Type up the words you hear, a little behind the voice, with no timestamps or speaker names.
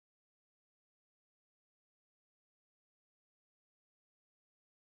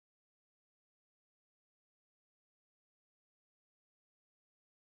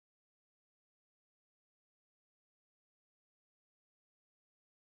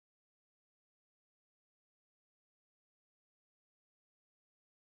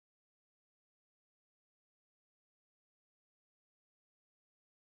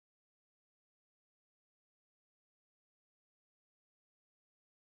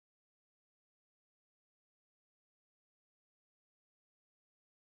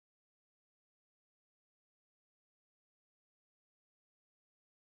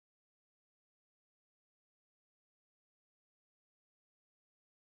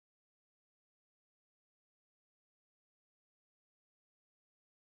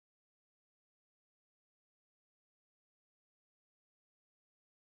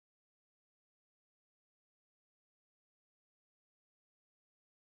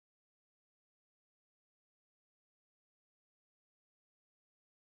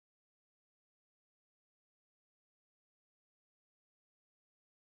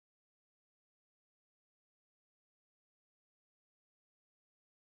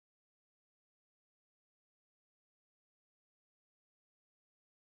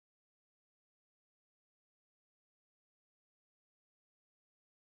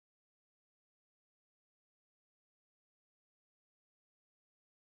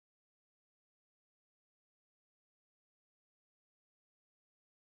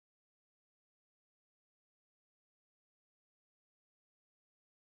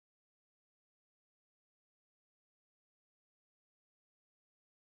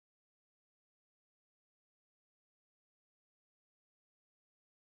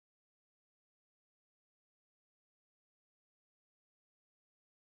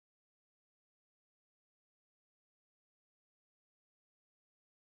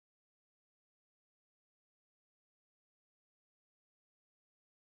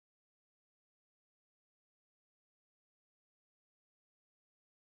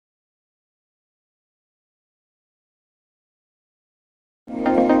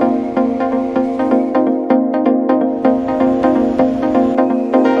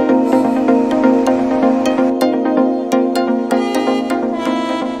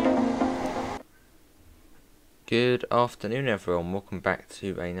Good afternoon everyone, welcome back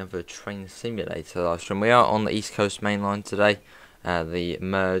to another train simulator live stream. We are on the East Coast Mainline today. The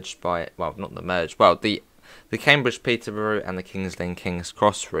Cambridge Peterborough and the Kings Lynn Kings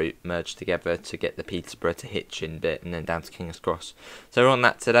Cross route merged together to get the Peterborough to Hitchin bit and then down to Kings Cross. So we're on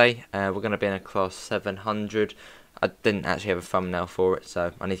that today. We're going to be in a class 700. I didn't actually have a thumbnail for it,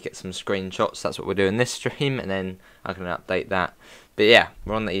 so I need to get some screenshots. That's what we're doing this stream, and then I can update that. But yeah,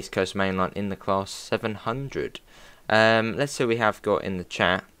 we're on the East Coast Mainline in the class 700. Let's see what we have got in the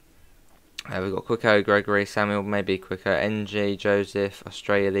chat. We've got Quicko, Gregory, Samuel, maybe Quicko, NG, Joseph,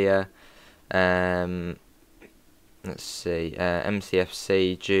 Australia. Let's see,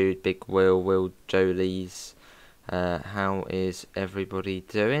 MCFC, Jude, Big Will, Jolies. How is everybody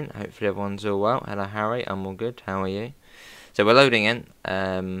doing? Hopefully everyone's all well. Hello Harry, I'm all good. How are you? So we're loading in.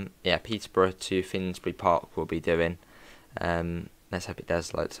 Yeah, Peterborough to Finsbury Park we'll be doing. Let's hope it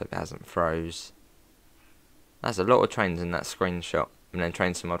does load so it hasn't froze. There's a lot of trains in that screenshot. And then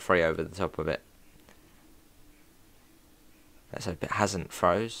train sim mod 3 over the top of it. Let's hope it hasn't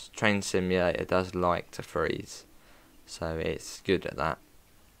froze. Train simulator does like to freeze. So it's good at that.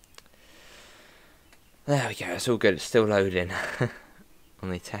 There we go, it's all good, it's still loading. On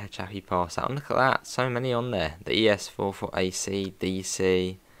the Chappie Pass out. Look at that, so many on there. The ES4 for AC,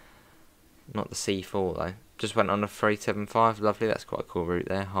 DC. Not the C4 though. Just went on a 375, lovely, that's quite a cool route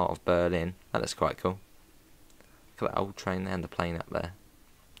there. Heart of Berlin, that looks quite cool. Look at that old train there and the plane up there.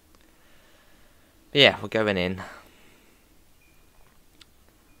 But yeah, we're going in.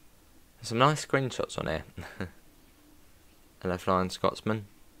 There's some nice screenshots on here. Hello Flying Scotsman.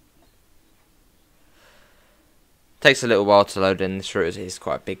 Takes a little while to load in. This route is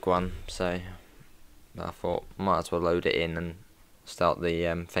quite a big one, so I thought might as well load it in and start the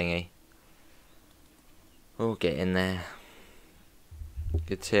thingy. We'll get in there.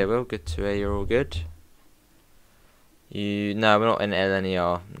 Good to hear, Will. Good to hear you're all good. No, we're not in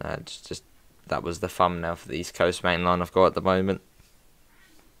LNER. No, it's just that was the thumbnail for the East Coast Mainline I've got at the moment.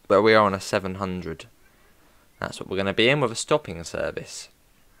 But we are on a 700. That's what we're going to be in with a stopping service.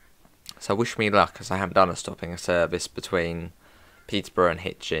 So wish me luck, as I haven't done a stopping service between Peterborough and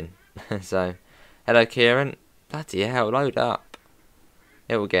Hitchin. So, hello Kieran. Bloody hell, load up.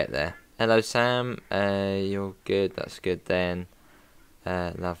 It will get there. Hello Sam. You're good. That's good then.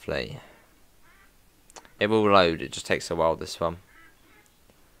 Lovely. It will load. It just takes a while, this one.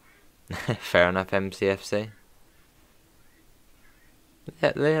 Fair enough, MCFC.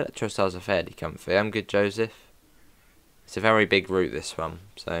 Yeah, the electro styles are fairly comfy. I'm good, Joseph. It's a very big route, this one,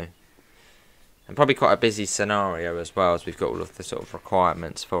 so. And probably quite a busy scenario as well, as we've got all of the sort of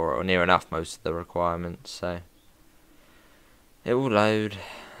requirements for it, or near enough most of the requirements, so. It will load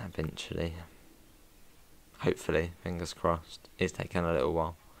eventually. Hopefully, fingers crossed. It's taking a little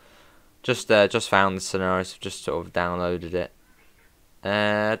while. Just found the scenario, so just sort of downloaded it.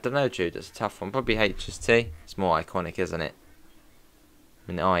 I don't know, Jude, it's a tough one. Probably HST. It's more iconic, isn't it?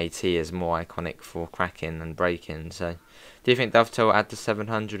 I mean, IAT is more iconic for cracking and braking, so. Do you think Dovetail will add the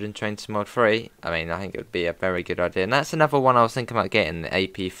 700 in Train to Mod 3? I mean, I think it would be a very good idea. And that's another one I was thinking about getting, the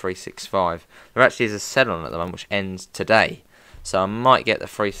AP365. There actually is a sell on at the moment, which ends today. So I might get the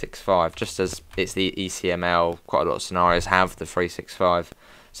 365, just as it's the ECML. Quite a lot of scenarios have the 365.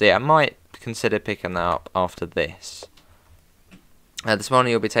 So yeah, I might consider picking that up after this. This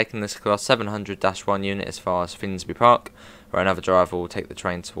morning you'll be taking this class 700-1 unit as far as Finsbury Park, where another driver will take the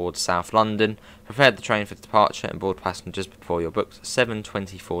train towards South London. Prepare the train for departure and board passengers before you're booked.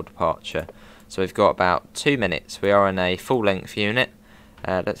 7:24 departure. So we've got about 2 minutes. We are in a full-length unit.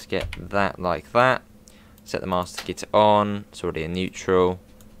 Let's get that like that. Set the master key to on. It's already in neutral.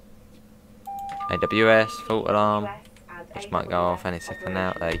 AWS, fault alarm. Which might go off any second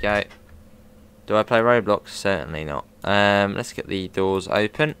now. There you go. Do I play Roblox? Certainly not. Let's get the doors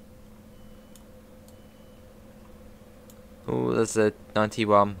open. Oh, there's a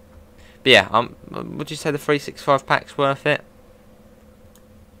 91. But yeah, would you say the 365 pack's worth it?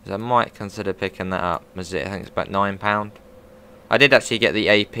 Because I might consider picking that up. I think it's about £9. I did actually get the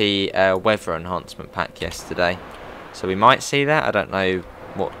AP weather enhancement pack yesterday, so we might see that. I don't know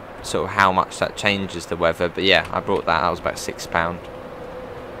what sort of how much that changes the weather, but yeah, I brought that. That was about £6.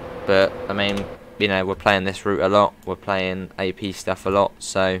 But I mean, you know, we're playing this route a lot. We're playing AP stuff a lot,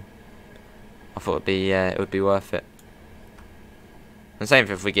 so I thought it would be worth it. And same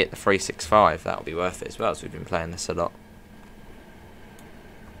if we get the 365, that'll be worth it as well, as we've been playing this a lot.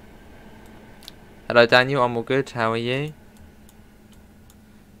 Hello Daniel, I'm all good. How are you?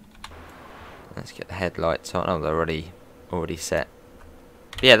 Let's get the headlights on. Oh, they're already set.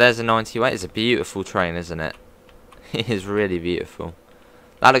 But yeah, there's a 98. It's a beautiful train, isn't it? It is really beautiful.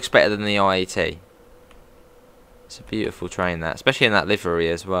 That looks better than the IAT. It's a beautiful train, that, especially in that livery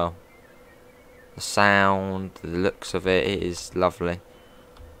as well. The sound, the looks of it, it is lovely.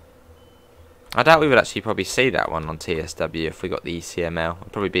 I doubt we would actually probably see that one on TSW if we got the ECML.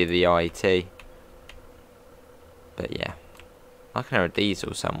 It'd probably be the IET. But yeah. I can hear a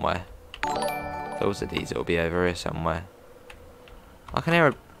diesel somewhere. If there was a diesel, it'll be over here somewhere. I can hear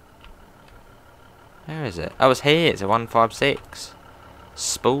a... Where is it? Oh, it's here. It's a 156.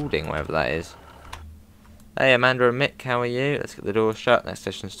 Spalding, wherever that is. Hey, Amanda and Mick, how are you? Let's get the door shut. Next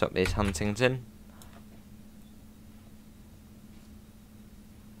station stop is Huntington.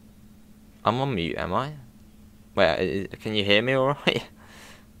 I'm on mute, am I? Wait, can you hear me alright?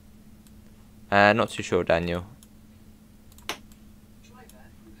 Not too sure, Daniel.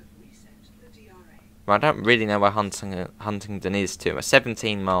 Well, I don't really know where Huntington is to. We're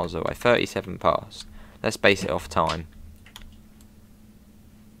 17 miles away, 37 past. Let's base it off time.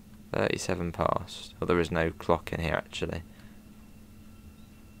 37 past. Well, there is no clock in here, actually.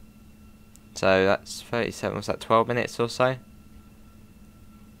 So that's 37, was that 12 minutes or so?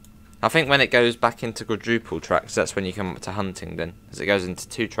 I think when it goes back into quadruple tracks, that's when you come up to Huntingdon. Because it goes into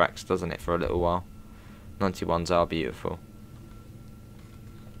 2 tracks, doesn't it, for a little while. 91s are beautiful.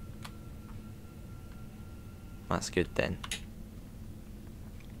 That's good then.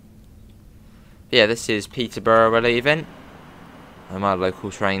 Yeah, this is Peterborough we're leaving. Where my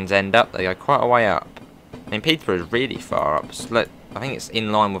local trains end up. They go quite a way up. I mean, Peterborough is really far up. I think it's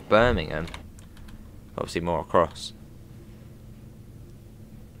in line with Birmingham. Obviously more across.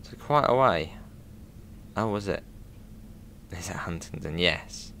 Quite a way. Oh, was it? Is it Huntingdon?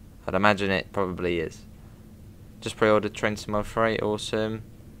 Yes. I'd imagine it probably is. Just pre-ordered train to my freight. Awesome.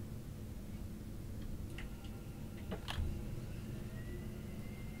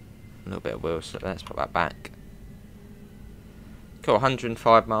 A little bit of wheel slip. Let's put that back. Cool.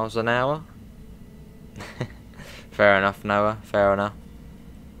 105 miles an hour. Fair enough, Noah. Fair enough.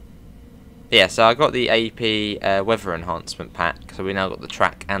 Yeah, so I got the AP weather enhancement pack, so we now got the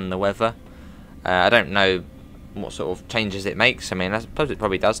track and the weather. I don't know what sort of changes it makes. I mean, I suppose it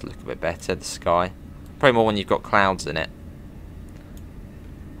probably does look a bit better, the sky. Probably more when you've got clouds in it.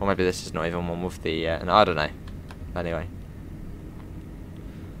 Or maybe this is not even one with the... no, I don't know. Anyway.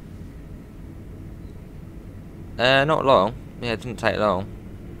 Not long. Yeah, it didn't take long.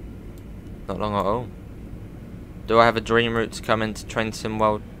 Not long at all. Do I have a dream route to come into Trenton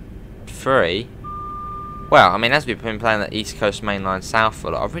World 3? Well, I mean, as we've been playing the East Coast Mainline South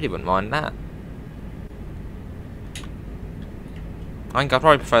a lot, I really wouldn't mind that. I think I'd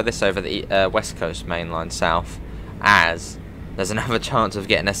probably prefer this over the West Coast Mainline South, as there's another chance of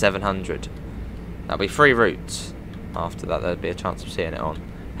getting a 700. That'll be 3 routes. After that, there'd be a chance of seeing it on.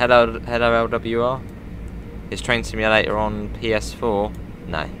 Hello LWR. Is Train Simulator on PS4?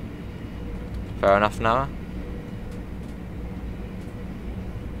 No. Fair enough, Noah.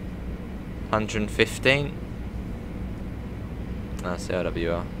 115. That's the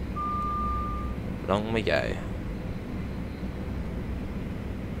LWR. Long we go.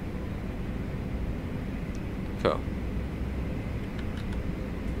 Cool.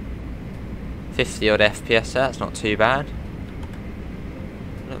 50 odd FPS there, that's not too bad.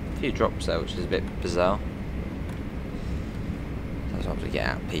 Look, a few drops there, which is a bit bizarre. That's what we get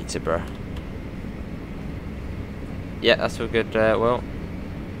out of Peterborough. Yeah, that's all good, Will.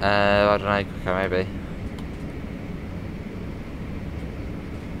 I don't know, quicker maybe.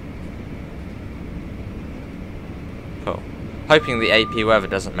 Cool. Hoping the AP weather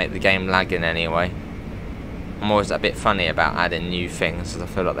doesn't make the game lag in any way. I'm always a bit funny about adding new things because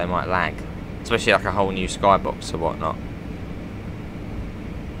I feel like they might lag. Especially like a whole new skybox or whatnot.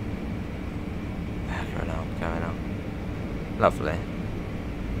 Going on. Lovely.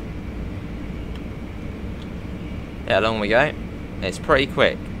 Yeah, along we go. It's pretty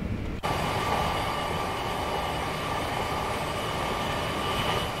quick.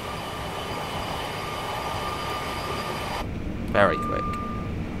 Very quick.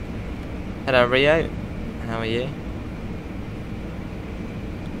 Hello, Rio. How are you?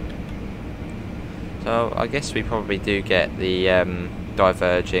 So, I guess we probably do get the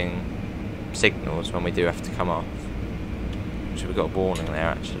diverging signals when we do have to come off. So we've got a warning there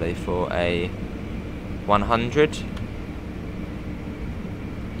actually for a 100.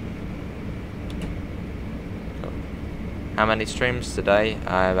 Cool. How many streams today?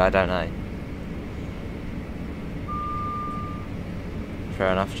 I don't know.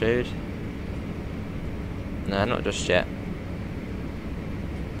 Fair enough, Jude. No, not just yet.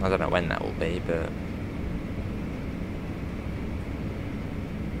 I don't know when that will be, but...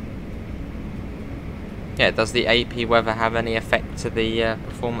 Yeah, does the AP weather have any effect to the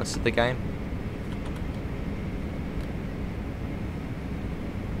performance of the game?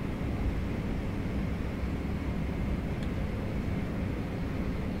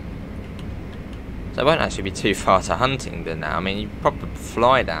 So it won't actually be too far to Huntingdon now. I mean, you probably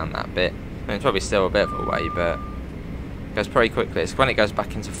fly down that bit. I mean, it's probably still a bit of a way, but it goes pretty quickly. It's when it goes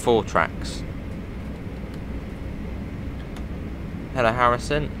back into 4 tracks. Hello,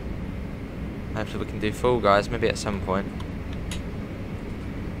 Harrison. Hopefully we can do Fall Guys, maybe at some point.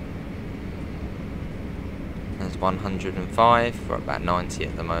 There's 105. We're about 90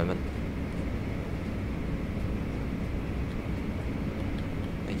 at the moment.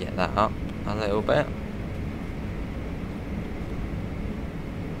 We get that up a little bit.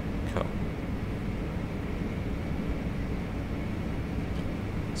 Cool.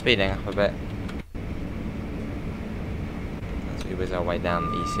 Speeding up a bit. As we whiz our way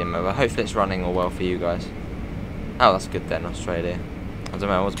down the ECM over. Hopefully it's running all well for you guys. Oh, that's good then, Australia. I don't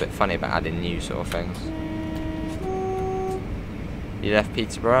know, it was a bit funny about adding new sort of things. You left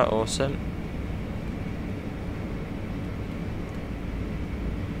Peterborough, awesome.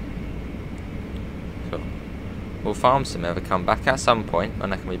 Cool. Will Farm Sim ever come back at some point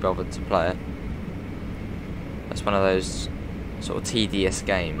when I can be bothered to play it? That's one of those sort of tedious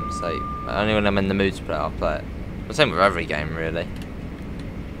games. Like, only when I'm in the mood to play it, I'll play it. The same with every game, really.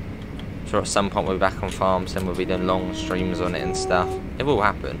 I'm sure at some point we'll be back on Farm Sim, we'll be doing long streams on it and stuff. It will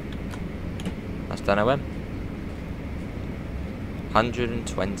happen. I just don't know when.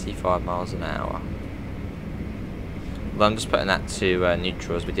 125 miles an hour. Well, I'm just putting that to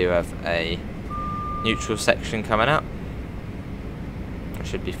neutral, as we do have a neutral section coming up. It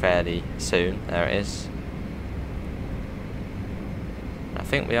should be fairly soon. There it is. I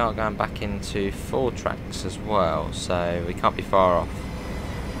think we are going back into 4 tracks as well, so we can't be far off.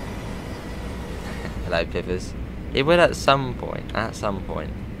 Hello, Pivers. It will at some point. At some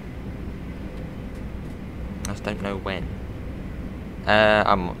point. I just don't know when.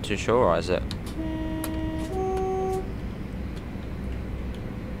 I'm not too sure, Isaac.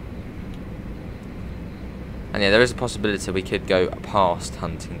 And yeah, there is a possibility we could go past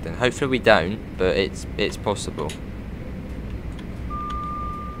Huntingdon. Hopefully we don't, but it's possible.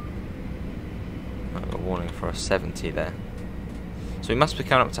 I've got a warning for a 70 there. So we must be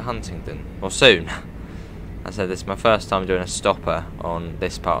coming up to Huntingdon, or soon. I said this is my first time doing a stopper on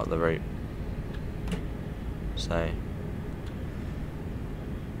this part of the route. So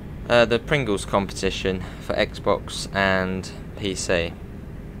the Pringles competition for Xbox and PC.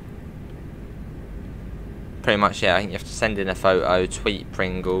 Pretty much, yeah, I think you have to send in a photo, tweet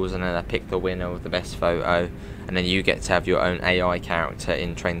Pringles, and then I pick the winner with the best photo, and then you get to have your own AI character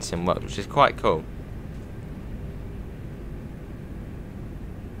in Train Sim World, which is quite cool.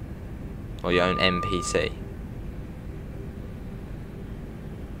 Or your own NPC,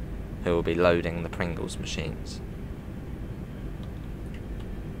 who will be loading the Pringles machines.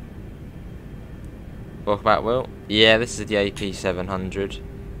 Walkabout Will? Yeah, this is the AP 700.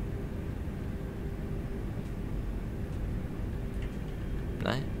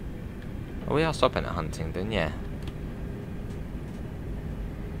 No? Oh, we are stopping at Huntingdon, yeah.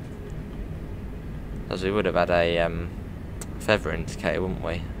 As we would have had a feather indicator, wouldn't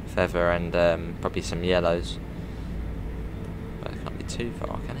we? Feather and probably some yellows. But it can't be too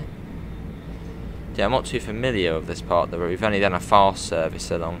far, can it? Yeah, I'm not too familiar with this part of the route. We've only done a fast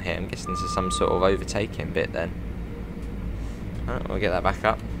service along here. I'm guessing this is some sort of overtaking bit then. Alright, we'll get that back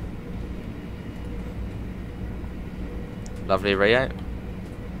up. Lovely Rio.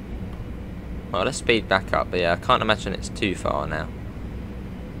 Well, let's speed back up, but yeah, I can't imagine it's too far now.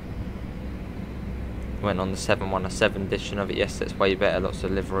 Went on the 717 edition of it yesterday. It's way better, lots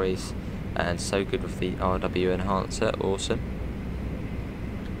of liveries, and so good with the RW enhancer. Awesome.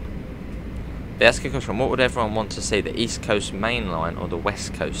 But ask a question, what would everyone want to see, the East Coast Mainline or the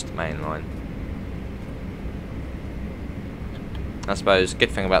West Coast Mainline? I suppose good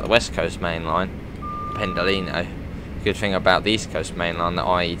thing about the West Coast Mainline, Pendolino. Good thing about the East Coast Mainline, the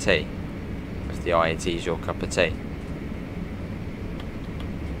IET. If the IET is your cup of tea.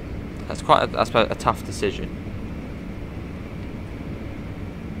 That's quite, I suppose, a tough decision.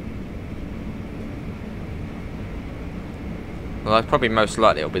 Well, probably most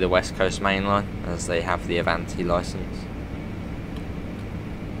likely it'll be the West Coast Mainline, as they have the Avanti license.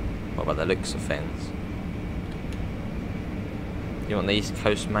 What about the looks of things? You want the East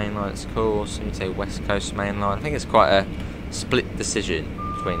Coast Mainline, it's cool. So you say West Coast Mainline. I think it's quite a split decision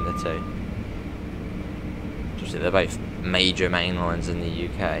between the two. Obviously, they're both major mainlines in the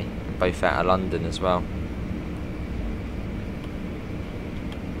UK, both out of London as well.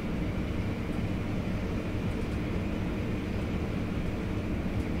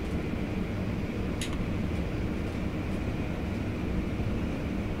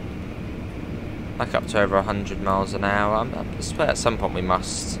 Back up to over 100 miles an hour. I swear at some point we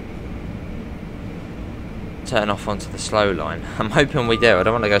must turn off onto the slow line. I'm hoping we do. I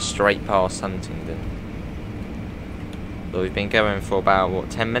don't want to go straight past Huntingdon. But we've been going for about, what,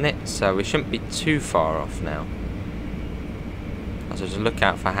 10 minutes? So we shouldn't be too far off now. So just look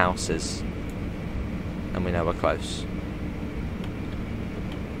out for houses. And we know we're close.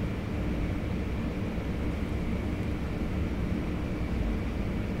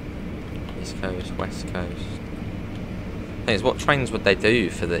 East Coast, West Coast. Thing is, what trains would they do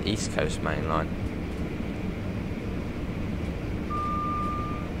for the East Coast main line?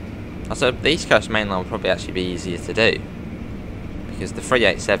 So the East Coast main line would probably actually be easier to do, because the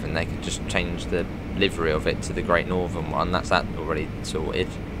 387 they could just change the livery of it to the Great Northern one. That's that already sorted,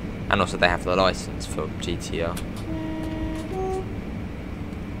 and also they have the license for GTR.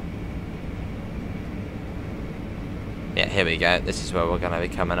 Yeah, here we go. This is where we're going to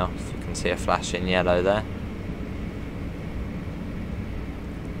be coming off. You can see a flash in yellow there.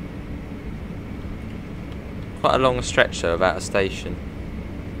 Quite a long stretch though, about a station.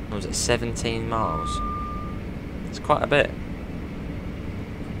 What was it, 17 miles? It's quite a bit.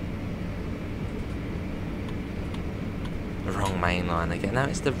 The wrong main line again. No,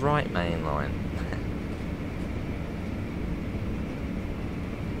 it's the right main line.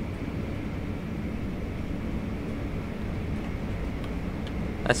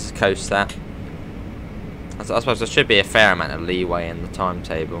 Let's just coast that. I suppose there should be a fair amount of leeway in the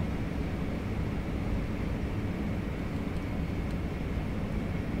timetable.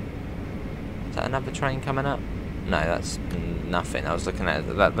 Is that another train coming up? No, that's nothing. I was looking at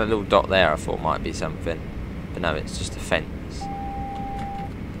that little dot there. I thought might be something, but no, it's just a fence.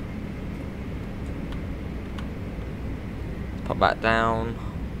 Pop that down.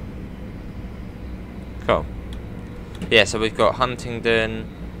 Cool. Yeah, so we've got Huntingdon.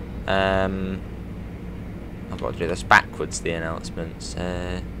 I've got to do this backwards. The announcements.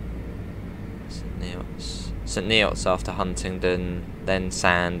 St Neots after Huntingdon, then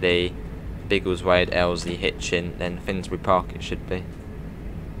Sandy. Biggleswade, Elsley, Hitchin, then Finsbury Park it should be.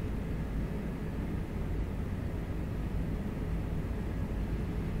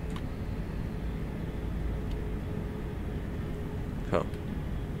 Cool.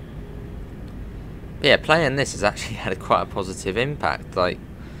 But yeah, playing this has actually had quite a positive impact. Like,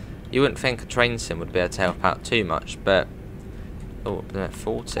 you wouldn't think a train sim would be able to help out too much, but oh, I'm at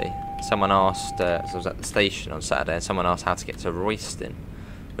 40. Someone asked, so I was at the station on Saturday, and someone asked how to get to Royston.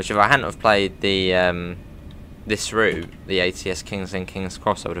 Which, if I hadn't have played the this route, the ATS Kings Lynn Kings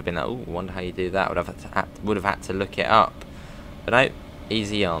Cross, I would have been like, oh, wonder how you do that. Would have had to look it up. But no,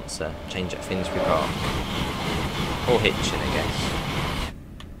 easy answer. Change at Finsbury Park or Hitchin, I guess.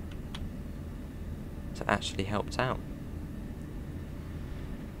 So it actually helped out.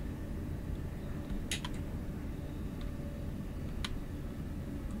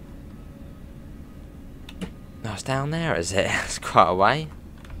 No, it's down there, is it? It's quite a way.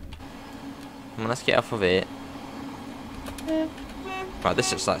 Come on, let's get off of it. Right,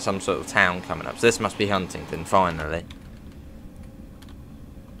 this looks like some sort of town coming up. So this must be Huntingdon, finally.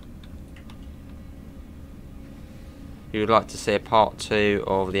 You would like to see a part 2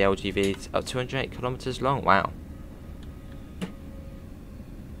 of the LGV 208 kilometres long? Wow.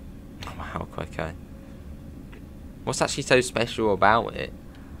 Wow, okay. What's actually so special about it?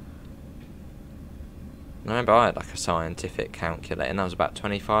 I remember I had like a scientific calculator and that was about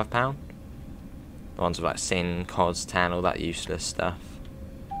 £25. The ones with like sin, cos, tan, all that useless stuff.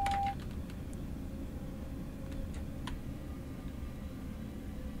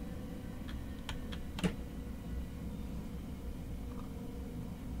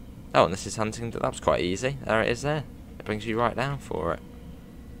 Oh, and this is Huntingdon. That was quite easy. There it is there. It brings you right down for it.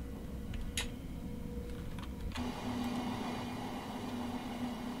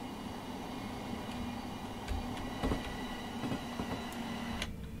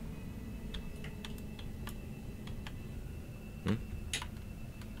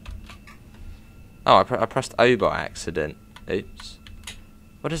 Oh, I pressed O by accident. Oops.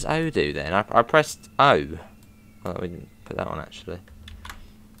 What does O do then? I pressed O. Oh, we didn't put that on actually.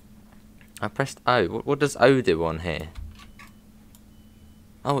 I pressed O. What does O do on here?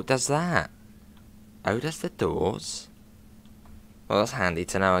 Oh, it does that. O does the doors. Well, that's handy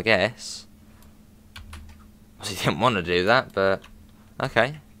to know, I guess. Obviously didn't want to do that, but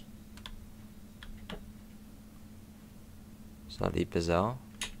okay. Slightly bizarre.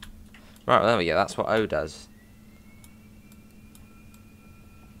 Right, well, there we go. That's what O does.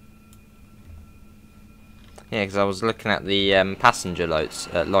 Yeah, because I was looking at the passenger lights,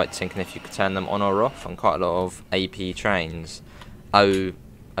 thinking if you could turn them on or off on quite a lot of AP trains. O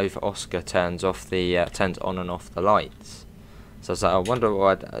for Oscar turns on and off the lights. So I was like, I wonder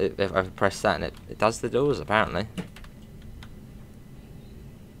what if I press that, and it does the doors apparently.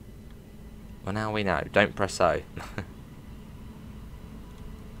 Well, now we know. Don't press O.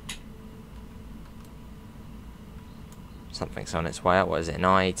 Something's on its way up. What is it? An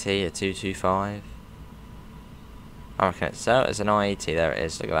IET? A 225? I reckon it's so. It's an IET. There it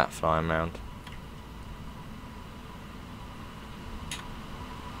is. Look at that flying around.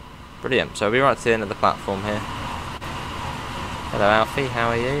 Brilliant. So we're right to the end of the platform here. Hello, Alfie. How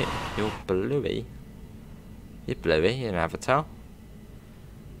are you? You're Bluey. You're Bluey. You're an avatar.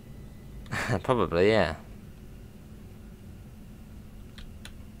 Probably, yeah.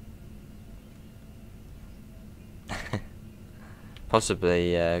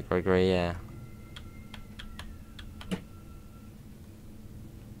 Possibly, Gregory, yeah.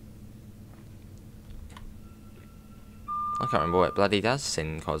 I can't remember what it bloody does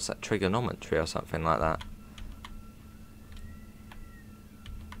in CODs, that trigonometry or something like that.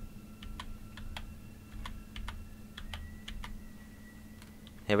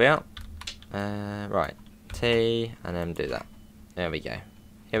 Here we are. Right, T, and then do that. There we go.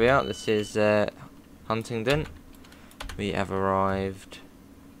 Here we are. This is Huntingdon. We have arrived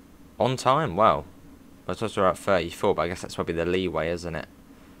on time. Wow. I was supposed to arrive at 34, but I guess that's probably the leeway, isn't it?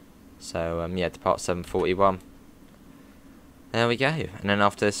 So yeah, depart 7:41. There we go. And then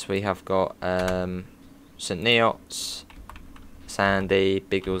after this, we have got St Neots, Sandy,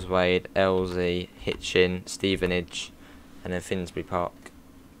 Biggleswade, Elsie, Hitchin, Stevenage, and then Finsbury Park.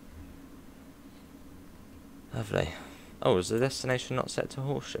 Lovely. Oh, is the destination not set to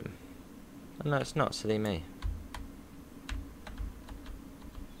Horsham? Oh, no, it's not. Silly me.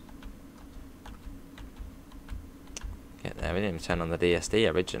 Get there. We didn't even turn on the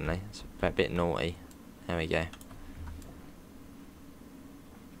DSD originally. It's a bit naughty. There we go.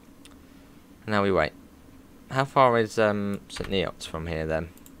 Now we wait. How far is St Neots from here then?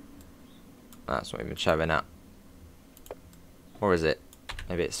 That's not even showing up. Or is it?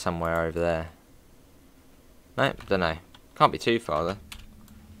 Maybe it's somewhere over there. No, don't know. Can't be too far though.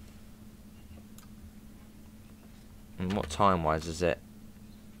 And what time wise is it?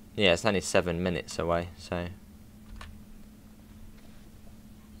 Yeah, it's only 7 minutes away, so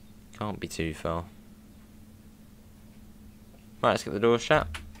can't be too far. Right, let's get the door shut.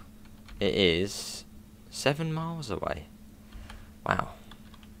 It is 7 miles away. Wow.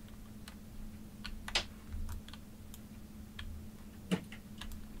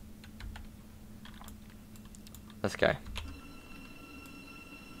 Let's go.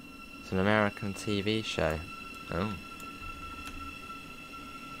 It's an American TV show. Oh.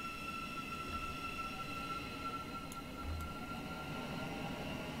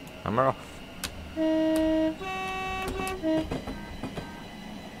 And we're off.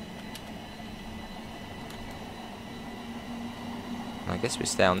 I guess we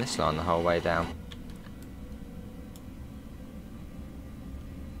stay on this line the whole way down.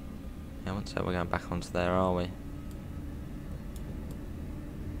 Yeah, once we're going back onto there, are we?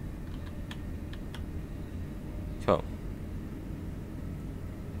 Cool.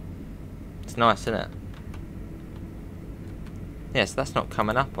 It's nice, isn't it? Yes, that's not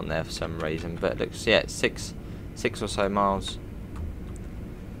coming up on there for some reason, but it looks, yeah, it's six or so miles.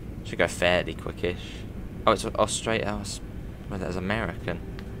 Should go fairly quickish. Oh, it's Australia. Well, that was American.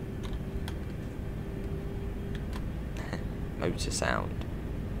 Motor sound.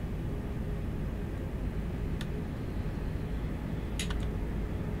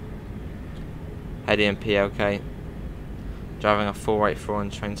 Heading PLK. Driving a 484 in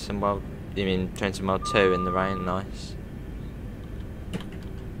Trenton World. You mean Trenton World 2 in the rain? Nice.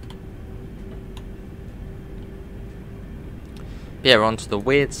 Yeah, we're on to the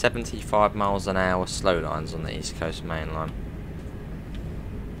weird 75 miles an hour slow lines on the East Coast Main Line.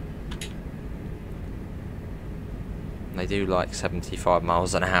 They do like 75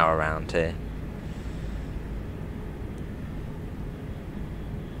 miles an hour around here.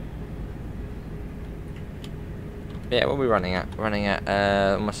 Yeah, what are we running at? We're running at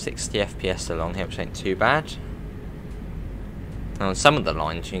almost 60 FPS along here, which ain't too bad. And on some of the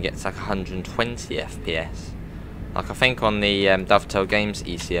lines you can get to like 120 FPS. Like I think on the Dovetail Games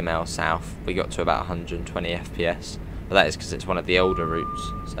ECML South we got to about 120 FPS. But that is because it's one of the older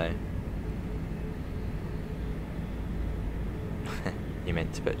routes, so... You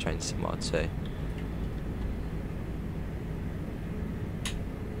meant to put trains in mod too.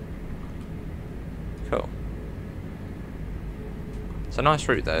 Cool. It's a nice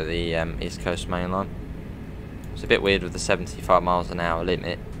route though, the East Coast Main Line. It's a bit weird with the 75 miles an hour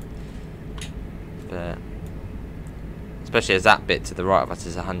limit, but especially as that bit to the right of us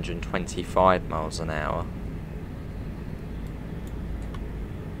is 125 miles an hour.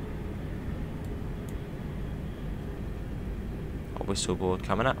 whistle board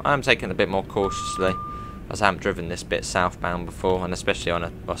coming up. I'm taking it a bit more cautiously, as I haven't driven this bit southbound before, and especially on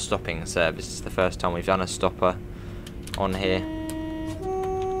a stopping service. It's the first time we've done a stopper on here.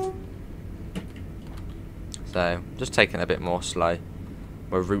 So, just taking it a bit more slow.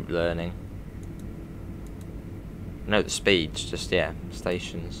 We're route learning. Note the speeds, just, yeah,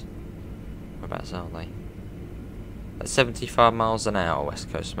 stations. Whereabouts are they? At 75 miles an hour,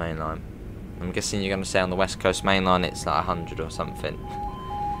 West Coast Mainline. I'm guessing you're going to say on the West Coast Mainline it's like 100 or something.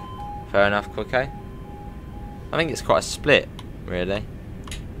 Fair enough, okay. I think it's quite a split, really,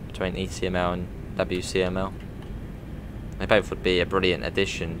 between ECML and WCML. They both would be a brilliant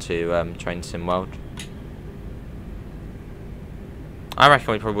addition to Train Sim World. I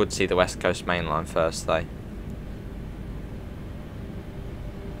reckon we probably would see the West Coast Mainline first, though.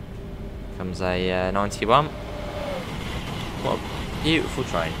 Comes a 91. What a beautiful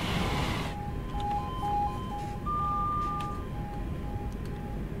train.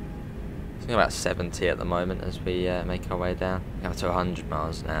 I think about 70 at the moment as we make our way down. Up to 100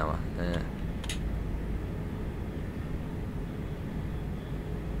 miles an hour. Yeah.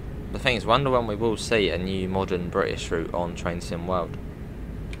 The thing is, wonder when we will see a new modern British route on Train Sim World.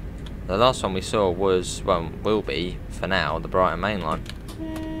 The last one we saw was, well, will be, for now, the Brighton Mainline.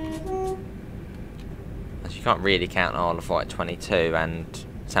 As you can't really count Isle of Wight 22 and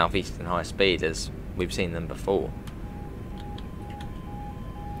South Eastern High Speed as we've seen them before.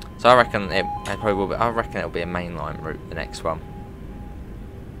 So I reckon it probably will be. I reckon it'll be a mainline route, the next one.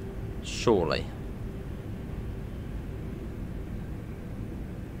 Surely.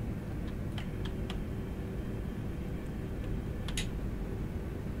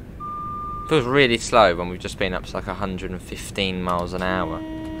 Feels really slow when we've just been up to like 115 miles an hour.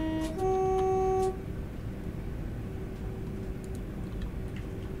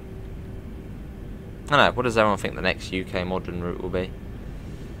 I don't know, what does everyone think the next UK modern route will be?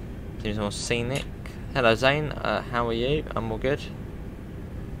 Seems more scenic. Hello Zane, how are you? I'm all good.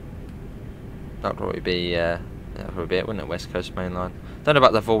 That'll probably be it, wouldn't it? West Coast Mainline. Don't know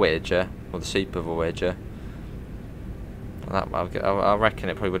about the Voyager or the Super Voyager. I reckon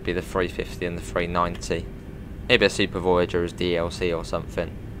it probably would be the 350 and the 390. Maybe a Super Voyager as DLC or something.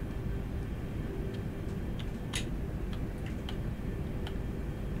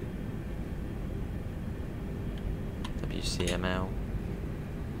 WCML.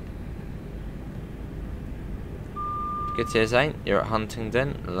 Good to hear, Zane. You're at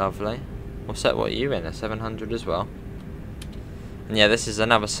Huntingdon. Lovely. What are you in? A 700 as well? And yeah, this is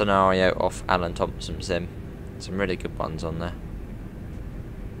another scenario off Alan Thompson's sim. Some really good ones on there.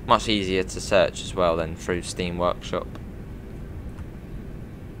 Much easier to search as well than through Steam Workshop.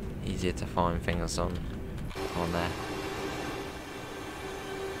 Easier to find things on there.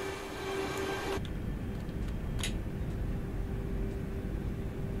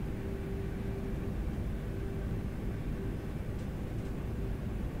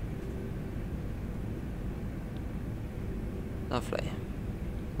 Lovely.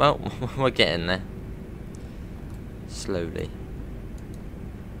 Well, we're getting there. Slowly.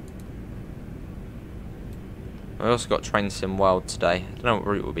 We also got Train Sim World today. I don't know what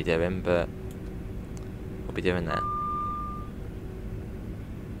route we'll be doing, but we'll be doing that.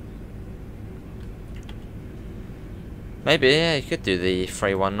 Maybe, yeah, you could do the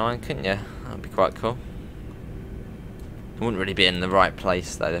 319, couldn't you? That would be quite cool. It wouldn't really be in the right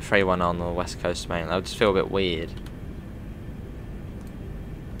place though. The 319 on the West Coast Main. That would just feel a bit weird.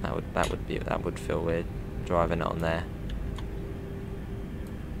 That would feel weird. Driving it on there.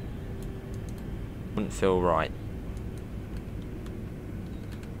 Wouldn't feel right.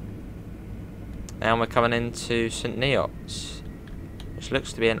 Now we're coming into St Neots, which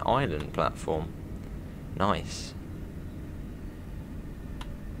looks to be an island platform. Nice.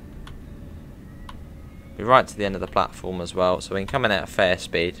 We're right to the end of the platform as well, so we can come in at a fair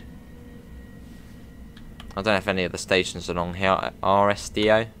speed. I don't know if any of the stations along here are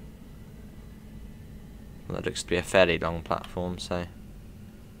SDO. Well, that looks to be a fairly long platform, so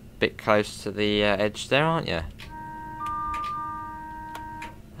bit close to the edge there, aren't you?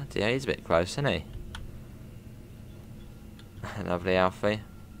 Yeah, he's a bit close, isn't he? Lovely Alfie.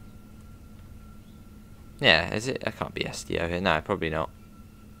 Yeah, is it? I can't be SDO here. No, probably not.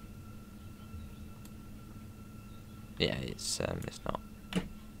 Yeah, it's not.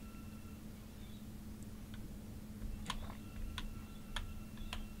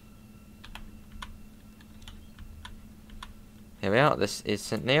 Here we are. This is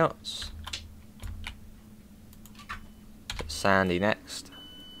St Neots. Sandy next.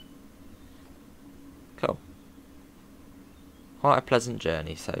 Cool. Quite a pleasant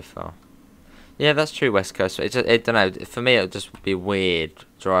journey so far. Yeah, that's true, West Coast. It don't know. For me, it would just be weird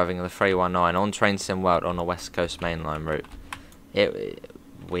driving the 319 on Train Sim World on a West Coast mainline route.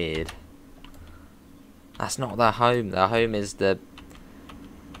 Weird. That's not their home. Their home is the...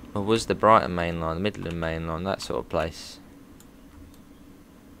 Well, was the Brighton mainline, the Midland mainline, that sort of place.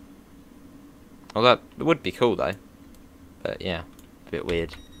 Although, it would be cool though. But yeah, a bit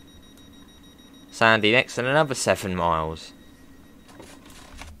weird. Sandy next and another 7 miles.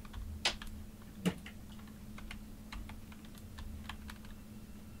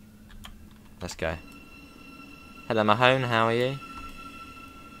 Let's go. Hello Mahone, how are you?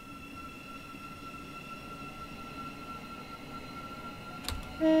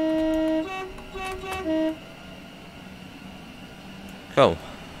 Cool.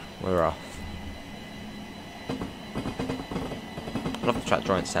 We're off. I love the track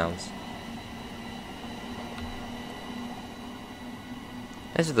joint sounds.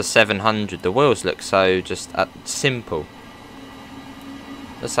 This is the 700. The wheels look so just simple.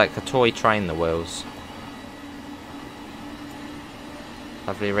 Looks like a toy train, the wheels.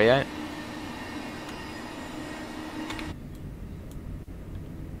 Lovely Rio.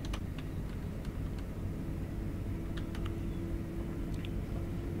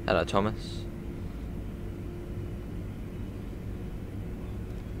 Hello Thomas.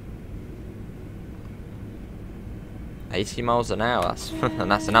 $80 miles an hour, that's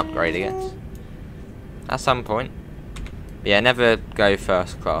and that's an upgrade I guess. At some point. Yeah, never go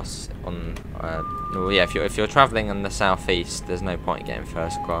first class on. Well, yeah, if you're travelling in the southeast, there's no point getting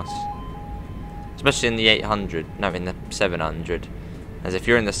first class, especially in the 800. No, in the 700. As if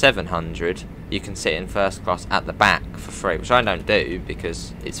you're in the 700, you can sit in first class at the back for free, which I don't do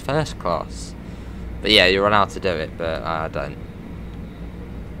because it's first class. But yeah, you're allowed to do it, but I don't.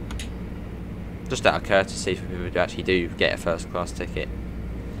 Just out of courtesy for people who actually do get a first class ticket.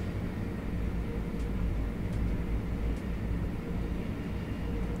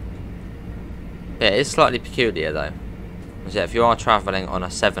 Yeah, it is slightly peculiar though. So if you are travelling on a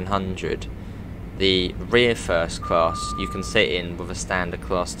 700, the rear first class you can sit in with a standard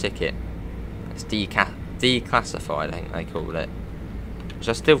class ticket. It's declassified, I think they call it. Which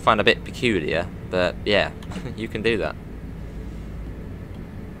I still find a bit peculiar, but yeah, you can do that.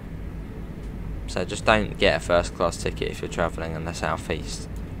 So just don't get a first class ticket if you're travelling in the southeast.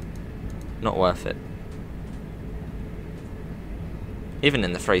 Not worth it. Even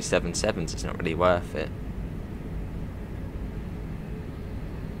in the 377s, it's not really worth it.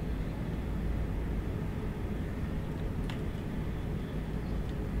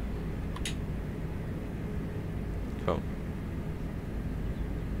 Cool.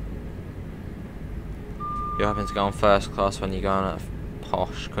 You happen to go on first class when you go on a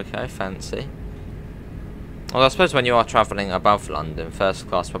posh Quicko, fancy. Well, I suppose when you are travelling above London, first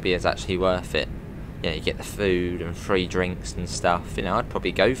class probably is actually worth it. You know, you get the food and free drinks and stuff. You know, I'd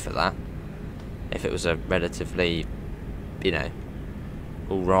probably go for that if it was a relatively, you know,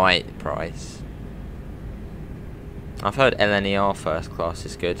 alright price. I've heard LNER first class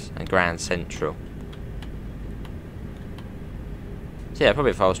is good and Grand Central. So yeah, probably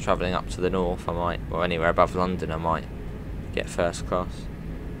if I was travelling up to the north, I might, or anywhere above London, I might get first class.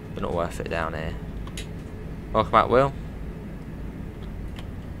 But not worth it down here. Welcome back, Will.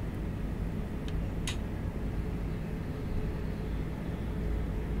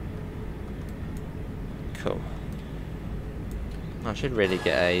 Cool. I should really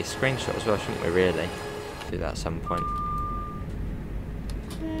get a screenshot as well, shouldn't we, really? Do that at some point.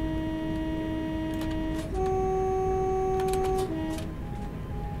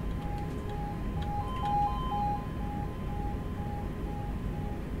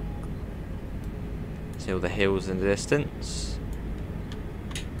 See all the hills in the distance.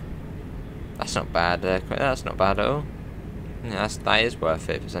 That's not bad. That's not bad at all. Yeah, that is worth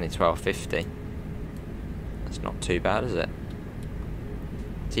it if it's only $12.50. That's not too bad, is it?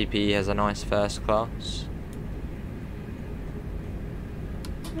 TPE has a nice first class.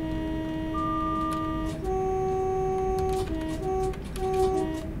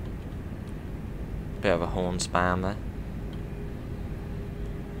 Bit of a horn spam there.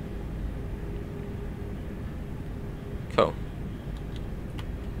 Cool.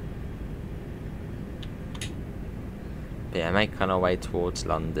 But yeah, making our way towards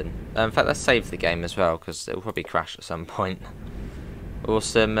London. In fact, let's save the game as well, because it will probably crash at some point.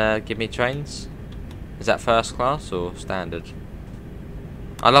 Awesome, give me trains. Is that first class or standard?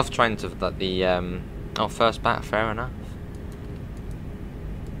 I love trains with like the, oh, first bat, fair enough.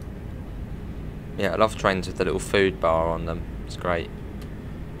 Yeah, I love trains with the little food bar on them. It's great.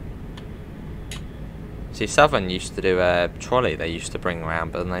 See, Southern used to do a trolley they used to bring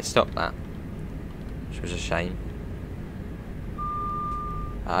around, but then they stopped that. which was a shame.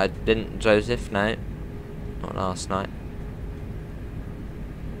 I didn't, Joseph, no. Not last night.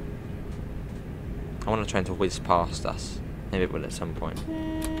 I want the train to whiz past us. Maybe it will at some point.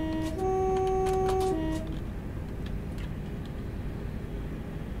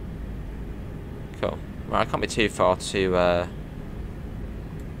 Cool. Right, I can't be too far to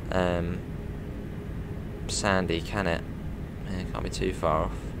Sandy, can it? Yeah, it can't be too far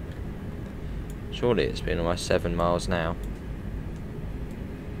off. Surely it's been almost 7 miles now.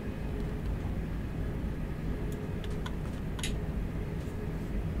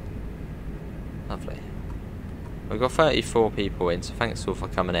 Lovely. We've got 34 people in, so thanks all for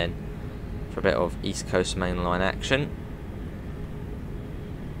coming in for a bit of East Coast Mainline action.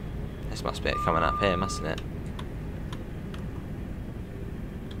 This must be it coming up here, mustn't it?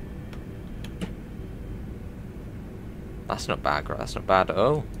 That's not bad, right? That's not bad at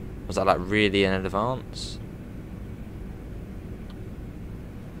all. Was that like really in advance?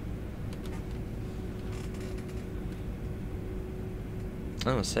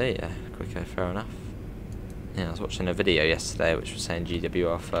 Oh, I see, yeah. Quicker, fair enough. Yeah, I was watching a video yesterday which was saying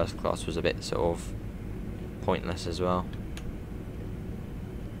GWR first class was a bit sort of pointless as well.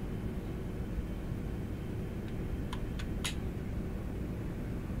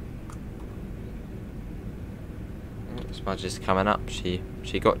 Smudge is coming up. She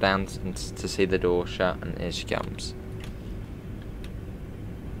got down to see the door shut, and here she comes.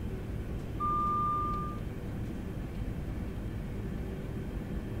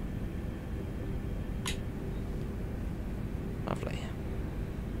 Lovely.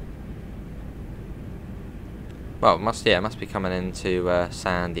 Well, it must be coming into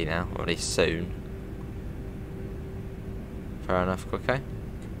Sandy now, or at least soon. Fair enough, okay.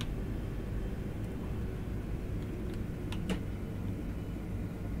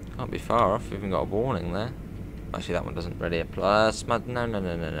 Can't be far off. We've even got a warning there. Actually, that one doesn't really apply. Smud.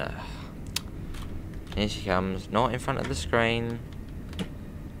 No. Here she comes. Not in front of the screen.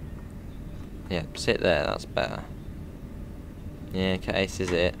 Yeah, sit there. That's better. Yeah, case is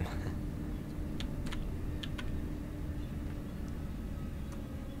it.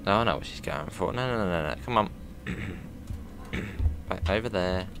 Oh, I know what she's going for. No. Come on. Back over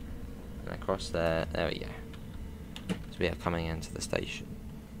there. And across there. There we go. So we are coming into the station.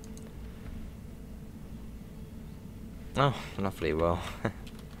 Oh, lovely, well.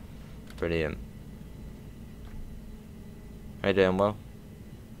 Brilliant. Are you doing well?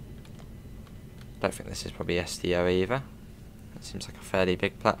 Don't think this is probably SDO either. It seems like a fairly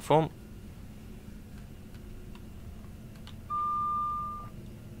big platform.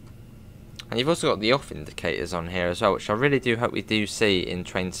 And you've also got the off indicators on here as well, which I really do hope we do see in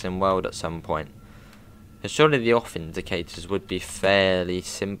Train Sim World at some point. Because surely the off indicators would be fairly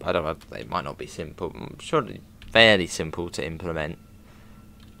simple. I don't know, they might not be simple, but surely fairly simple to implement.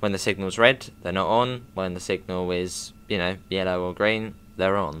 When the signal's red, they're not on. When the signal is, you know, yellow or green,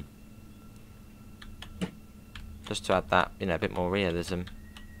 they're on. Just to add that, you know, a bit more realism.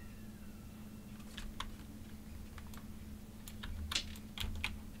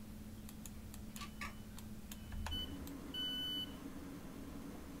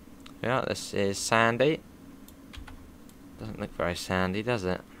 Yeah, this is Sandy. Doesn't look very sandy, does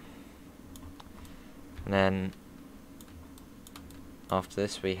it? And then after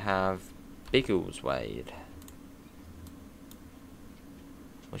this we have Biggleswade,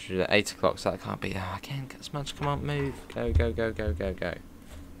 which is at 8 o'clock, so that can't be. Oh, again, Smudge, come on, move. Go.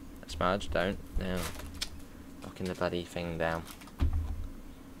 Smudge, don't. Now, knocking the bloody thing down.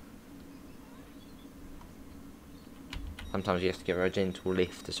 Sometimes you have to give her a gentle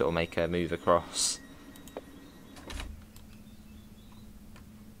lift to sort of make her move across.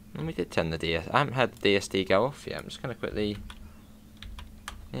 And we did turn the DS. I haven't heard the DSD go off yet. I'm just going to quickly.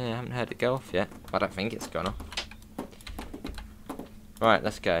 Yeah, I haven't heard it go off yet. I don't think it's gone off. Right,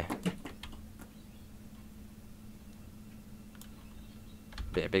 let's go.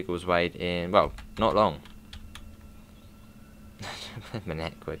 Bit of Biggleswade in. Well, not long. My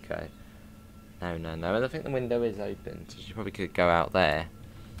neck would go. No. I think the window is open, so she probably could go out there.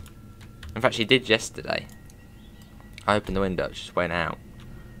 In fact, she did yesterday. I opened the window, she just went out.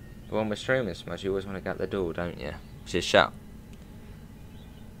 But when we're streaming so much, you always want to get the door, don't you? Which is shut.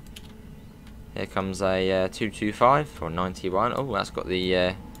 Here comes a 225 or 91. Oh, that's got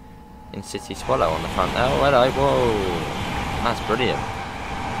the in-city swallow on the front. Oh, hello. Whoa. That's brilliant.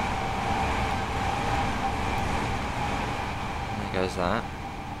 There goes that.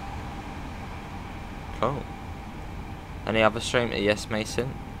 Cool. Any other stream? Yes,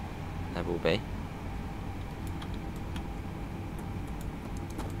 Mason. There will be.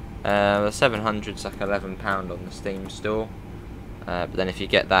 The 700's like £11 on the Steam store. But then if you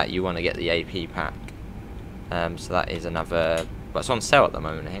get that, you want to get the AP pack. So that is another. But it's on sale at the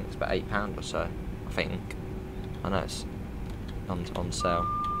moment. I think it's about £8 or so. I think. I know it's on sale.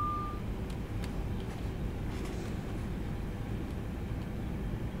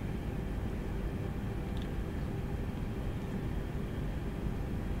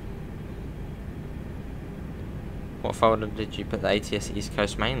 What folder did you put the ATS East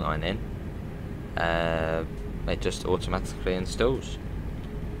Coast Mainline in? It just automatically installs.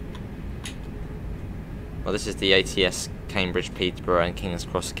 Well, this is the ATS Cambridge, Peterborough and King's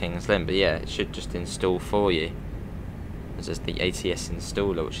Cross, Kings Lynn, but yeah, it should just install for you. This is the ATS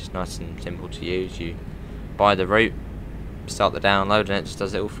installer, which is nice and simple to use. You buy the route, start the download, and it just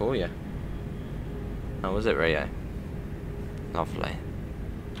does it all for you. How was it, Rio? Lovely.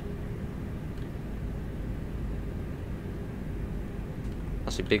 I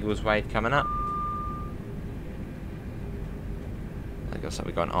see Biggleswade Wade coming up. I guess that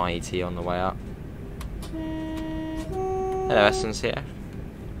we got an IET on the way up. Hello, Essence here.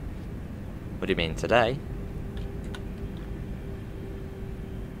 What do you mean today?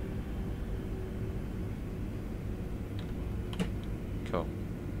 Cool.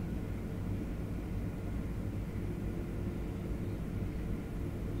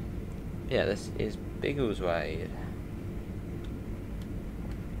 Yeah, this is Biggleswade.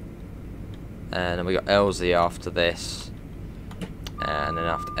 And then we got Elsie after this. And then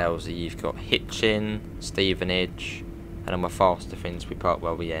after Elsie you've got Hitchin, Stevenage, and then we're faster Finsbury Park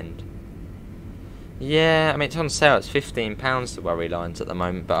where we end. Yeah, I mean it's on sale, it's £15 the worry lines at the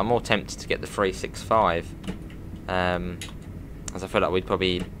moment, but I'm more tempted to get the 365. As I feel like we'd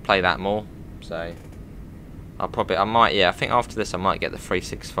probably play that more. So I think after this I might get the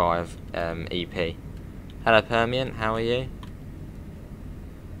 365 EP. Hello Permian, how are you?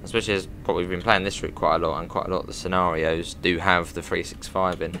 Especially as what we've been playing this route quite a lot, and quite a lot of the scenarios do have the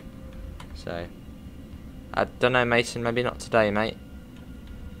 365 in. So, I don't know, Mason, maybe not today, mate.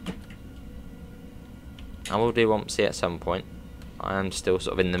 I will do Wompsy at some point. I am still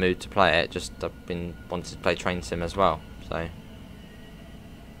sort of in the mood to play it, just I've been wanting to play Train Sim as well, so.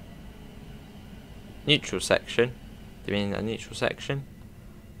 Neutral section? Do you mean a neutral section?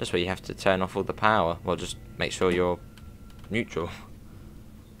 Just where you have to turn off all the power. Well, just make sure you're neutral.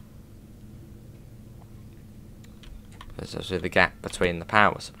 There's also the gap between the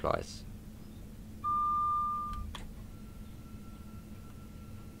power supplies.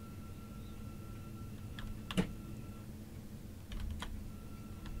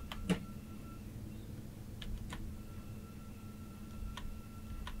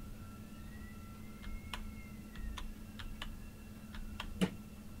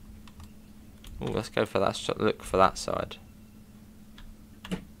 Oh, let's go for that. Look for that side.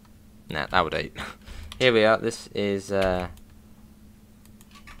 Nah, that would do. Here we are. This is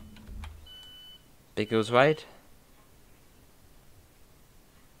Biggleswade.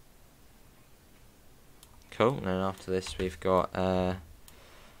 Cool. And then after this, we've got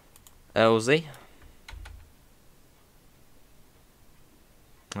Elsie.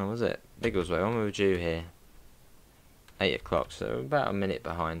 Oh, was it Biggleswade? When were we due here? 8 o'clock. So we're about a minute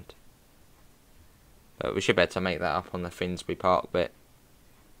behind. But we should be able to make that up on the Finsbury Park bit.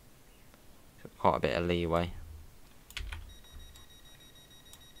 Quite a bit of leeway.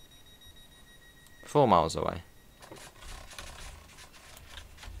 4 miles away.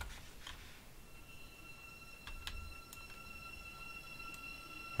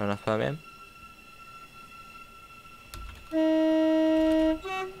 Fair enough, Permian.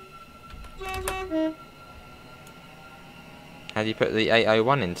 How do you put the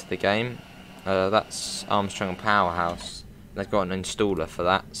 801 into the game? That's Armstrong Powerhouse. They've got an installer for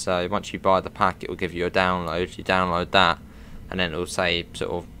that, so once you buy the pack it will give you a download. You download that and then it will say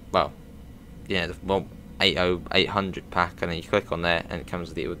sort of, well, yeah, the 800 pack, and then you click on there and it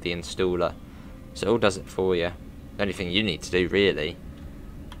comes with the installer. So it all does it for you. The only thing you need to do really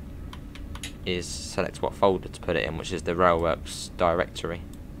is select what folder to put it in, which is the Railworks directory,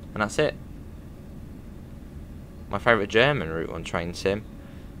 and that's it. My favourite German route on Train Sim.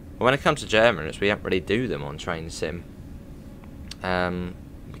 Well, when it comes to German routes, we don't really do them on Train Sim.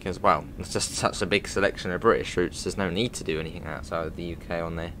 Because, well, it's just such a big selection of British routes, there's no need to do anything outside of the UK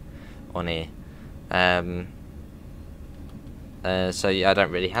on here. So yeah, I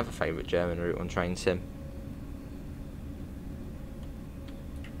don't really have a favourite German route on Train Sim.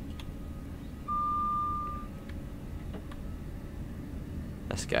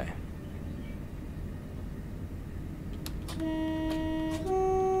 Let's go.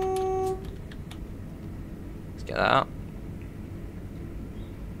 Let's get that up.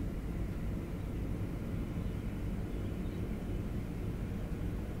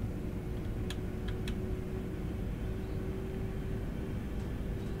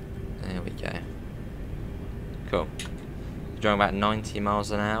 Cool. Going about 90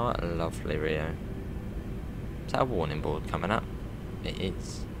 miles an hour. Lovely, Rio. Is that a warning board coming up? It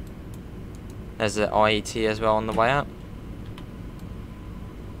is. There's an IET as well on the way up.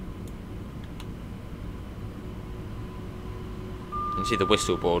 You can see the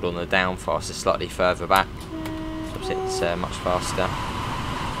whistle board on the downfast is slightly further back. So it's much faster.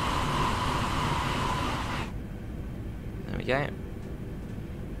 There we go.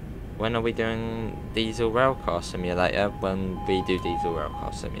 When are we doing Diesel Railcar Simulator? When we do Diesel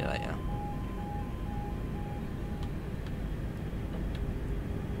Railcar Simulator.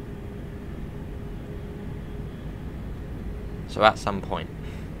 So at some point.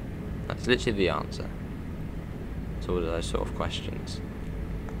 That's literally the answer to all of those sort of questions.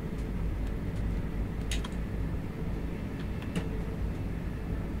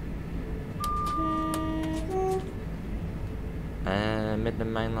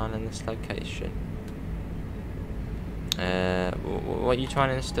 Midland Mainline in this location. What are you trying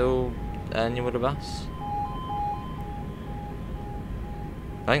to install, New Order Bus?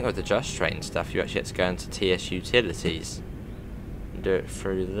 I think with the Just Train stuff, you actually have to go into TS Utilities and do it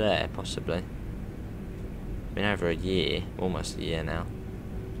through there, possibly. Been over a year, almost a year now.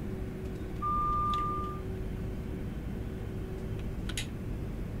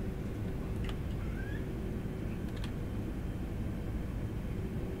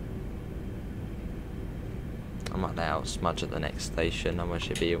 I might let out Smudge at the next station. I wish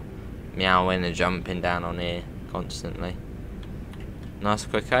he'd be meowing and jumping down on here constantly. Nice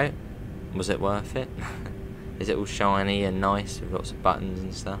quick out. Was it worth it? Is it all shiny and nice with lots of buttons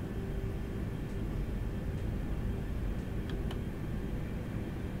and stuff?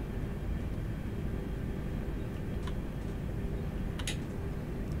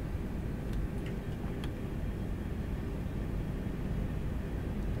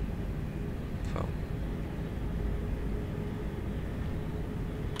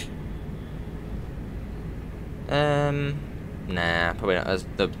 Nah, probably not. There's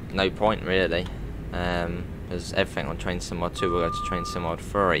no point really. Because everything on Train Sim Mod 2 will go to Train Sim Mod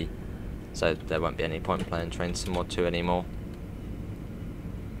 3, so there won't be any point playing Train Sim Mod 2 anymore.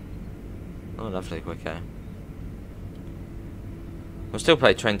 Oh, lovely, quick. We'll still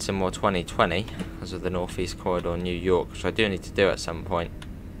play Train Sim Mod 2020 as of the North East Corridor, New York, which I do need to do at some point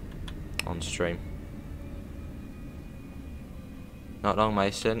on stream. Not long,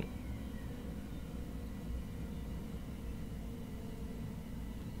 Mason.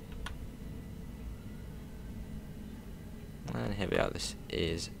 And here we are, this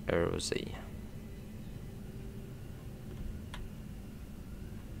is Erozy.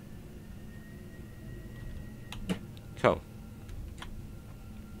 Cool.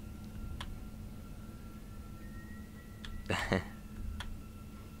 Yeah,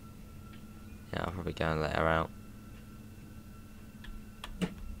 I'll probably go and let her out.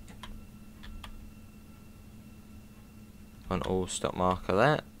 An all stop marker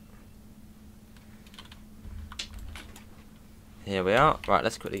there. Here we are. Right,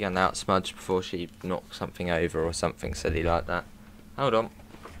 let's quickly get out Smudge before she knocks something over or something silly like that. Hold on.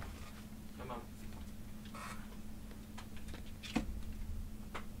 Come on.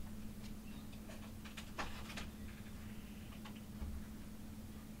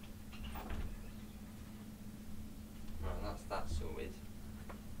 Right, that's sorted.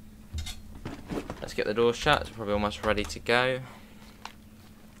 Let's get the door shut. It's probably almost ready to go.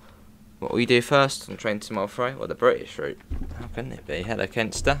 What will you do first on Train Sim Mod 3? Well, the British route. How can it be? Hello,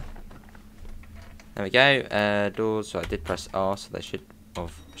 Kenster. There we go. Doors. So I did press R, so they should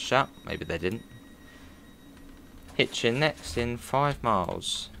have shut. Maybe they didn't. Hitchin next in 5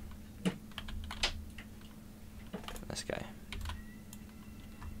 miles. Let's go.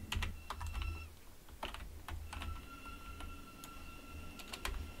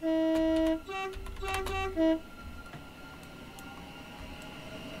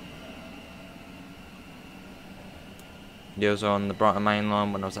 Videos on the Brighton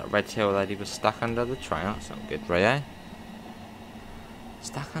Mainline when I was at Red Hill, lady was stuck under the train. That's not good, Rio.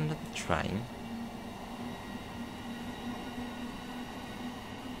 Stuck under the train.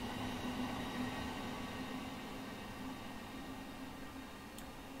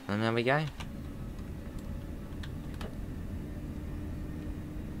 And there we go.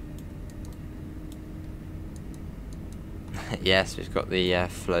 Yes, we've got the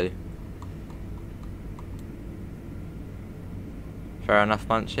flu. Fair enough,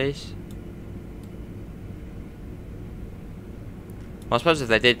 Munchies. Well, I suppose if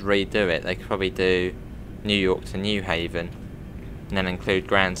they did redo it, they could probably do New York to New Haven, and then include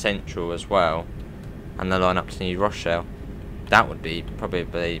Grand Central as well, and the line up to New Rochelle. That would be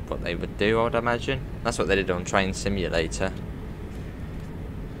probably what they would do, I'd imagine. That's what they did on Train Simulator.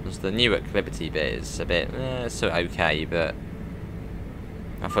 Because the Newark Liberty bit is a bit, it's okay, but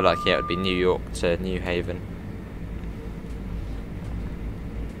I feel like, yeah, it would be New York to New Haven.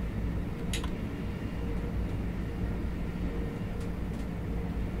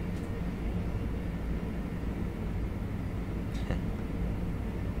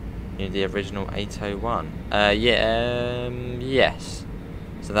 The original 801. Yes.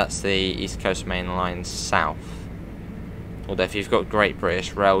 So that's the East Coast Main Line South. Although if you've got Great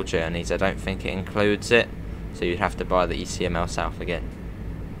British Rail Journeys, I don't think it includes it. So you'd have to buy the ECML South again.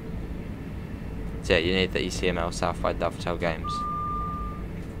 So yeah, you need the ECML South by Dovetail Games,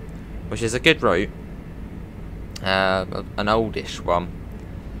 which is a good route. An oldish one,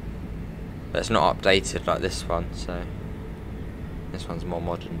 but it's not updated like this one. So this one's more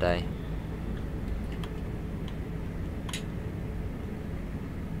modern day.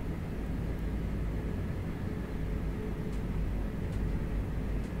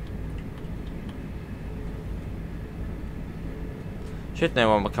 Should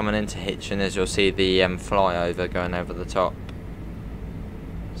know when we're coming into Hitchin, as you'll see the flyover going over the top.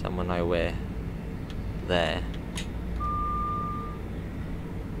 Somewhere nowhere there.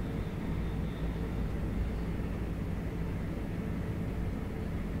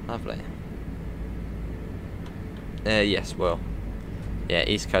 Lovely. Yes, well. Yeah,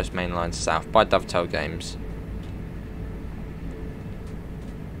 East Coast Main Line South by Dovetail Games.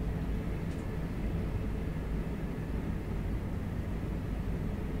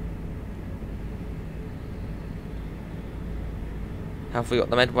 Have we got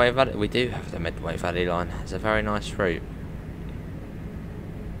the Medway Valley? We do have the Medway Valley line. It's a very nice route.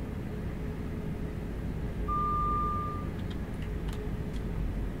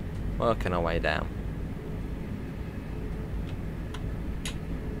 Working our way down.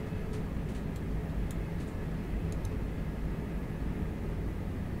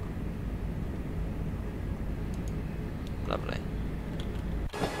 Lovely.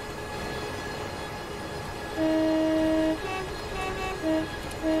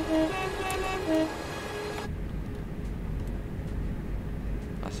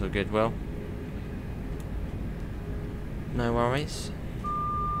 That's all good, Will. No worries.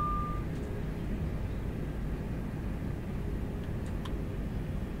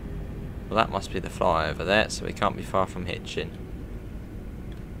 Well, that must be the flyover there, so we can't be far from Hitchin.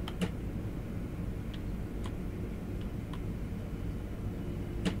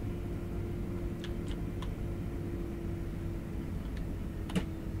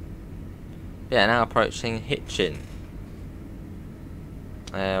 Yeah, now approaching Hitchin.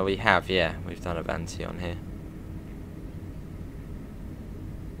 We have, yeah, we've done a Banty on here.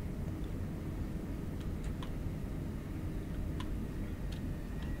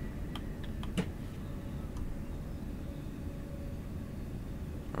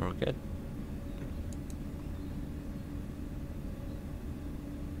 All good.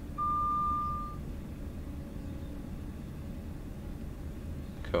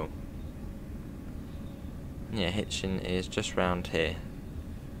 Cool. Yeah, Hitchin is just round here.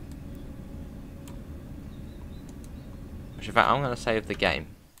 Which, in fact, I'm going to save the game,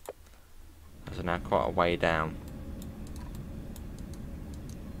 as we're now quite a way down.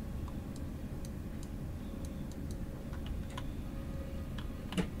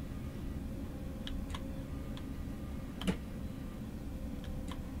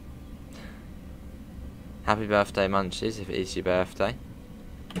 Happy birthday, Munchies, if it is your birthday.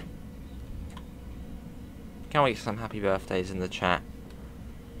 Can we get some happy birthdays in the chat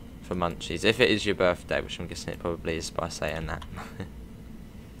for Munchies, if it is your birthday, which I'm guessing it probably is by saying that.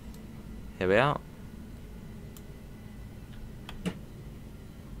 Here we are.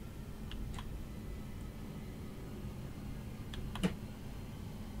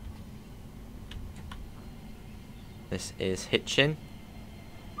 This is Hitchin.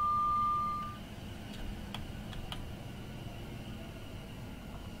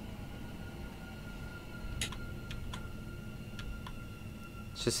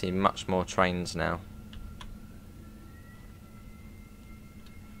 Should see much more trains now.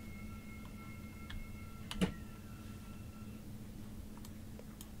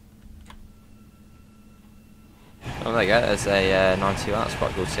 Oh, there you go. There's a 91. That's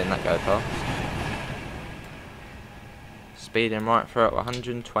quite cool seeing that go past. Speeding right through at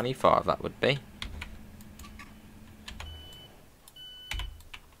 125. That would be.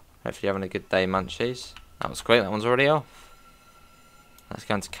 Hopefully you're having a good day, Munchies. That was quick. That one's already off. That's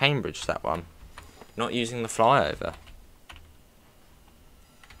going to Cambridge, that one. Not using the flyover.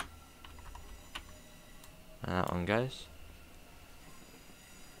 And that one goes.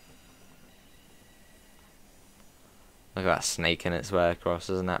 Look at that snaking its way across,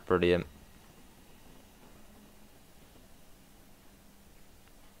 isn't that brilliant?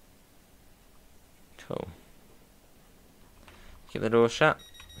 Cool. Keep the door shut.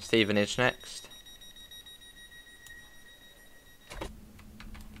 Stevenage next.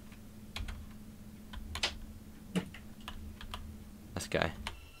 Let's go.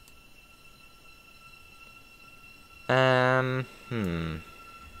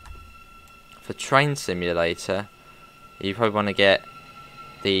 For Train Simulator, you probably want to get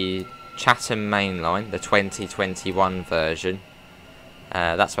the Chatham Mainline, the 2021 version.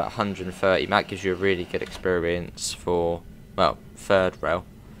 That's about 130. That gives you a really good experience for, well, third rail.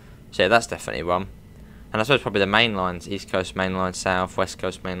 So yeah, that's definitely one. And I suppose probably the main lines, East Coast Mainline South, West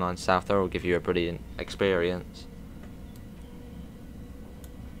Coast Mainline South, they'll all give you a brilliant experience.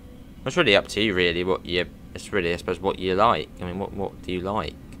 It's really up to you, really. It's really, I suppose, what you like. I mean, what do you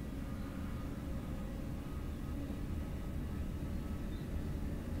like?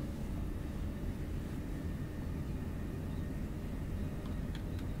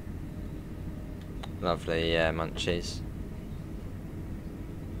 Lovely munchies.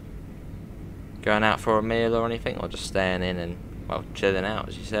 Going out for a meal or anything, or just staying in and, well, chilling out,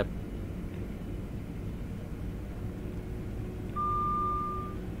 as you said?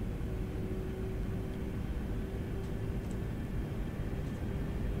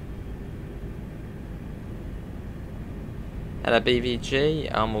 Hello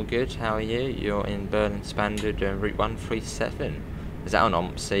BVG, I'm all good, how are you? You're in Berlin Spandau doing Route 137. Is that on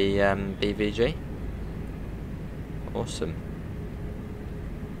OMSI BVG? Awesome.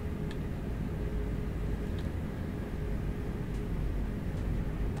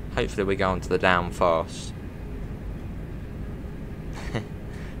 Hopefully we go on to the down fast.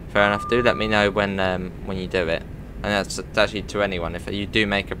 Fair enough, do let me know when you do it. And that's actually to anyone, if you do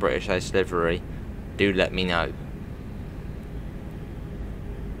make a BritishAce livery, do let me know.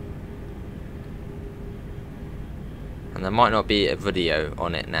 And there might not be a video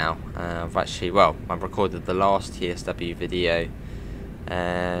on it now. I've recorded the last TSW video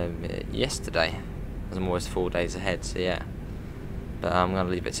yesterday, as I'm always 4 days ahead, so yeah. But I'm going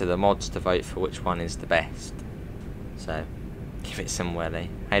to leave it to the mods to vote for which one is the best. So, give it some welly.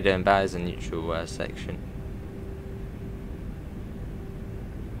 How you doing, Baz, in neutral section?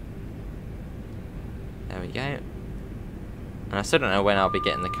 There we go. And I still don't know when I'll be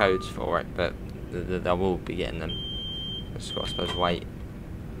getting the codes for it, but I will be getting them. Just got to, I suppose,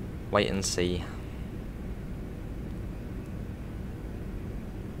 wait and see.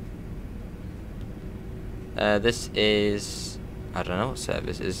 This is, I don't know what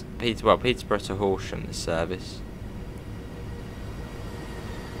service it is. Peterborough to Horsham, this service.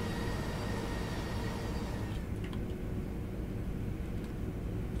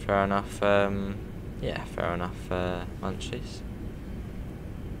 Fair enough. Yeah, fair enough. Munchies.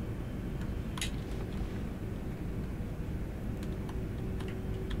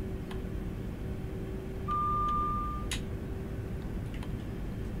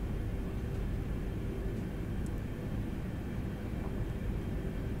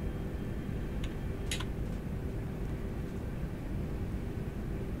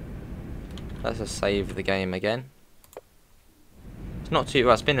 Let's just save the game again. It's not too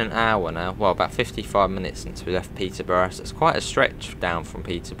well, it's been an hour now, well, about 55 minutes since we left Peterborough, so it's quite a stretch down from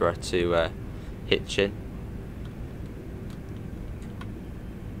Peterborough to Hitchin.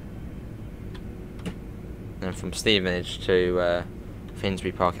 And from Stevenage to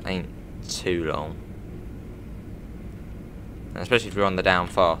Finsbury Park ain't too long. And especially if you're on the down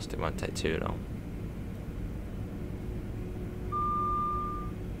fast, it won't take too long.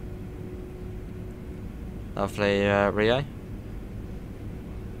 Lovely Rio. So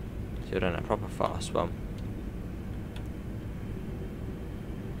you're doing a proper fast one.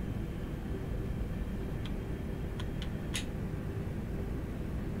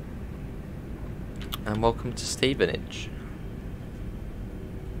 And welcome to Stevenage.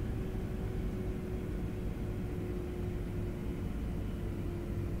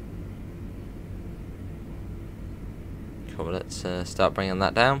 Cool, let's start bringing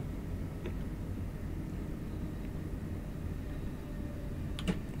that down.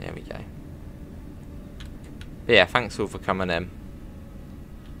 There we go. But yeah, thanks all for coming in.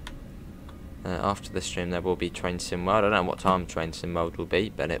 After the stream there will be Train Sim World. I don't know what time Train Sim World will be,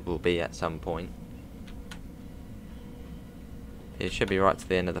 but it will be at some point. It should be right to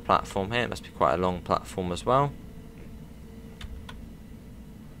the end of the platform here. It must be quite a long platform as well.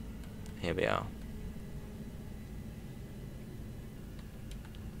 Here we are.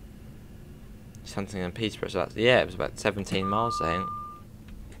 Something in Peterborough, so yeah, it was about 17 miles I think.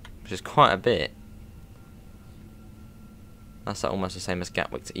 Which is quite a bit. That's almost the same as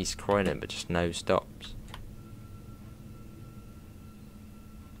Gatwick to East Croydon, but just no stops.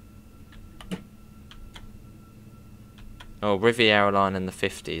 Oh, Riviera line in the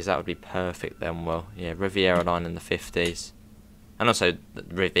 50s. That would be perfect then. Well, yeah, Riviera line in the 50s. And also the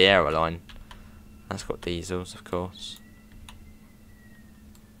Riviera line. That's got diesels, of course.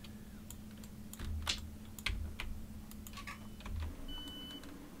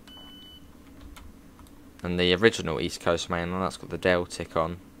 And the original East Coast Mainline, that's got the Dale tick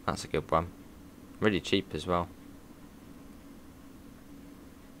on. That's a good one. Really cheap as well.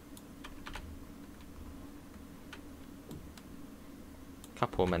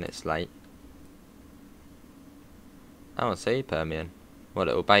 Couple minutes late. Oh, I see, Permian. What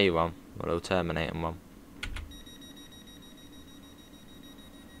little bay one? What little terminating one?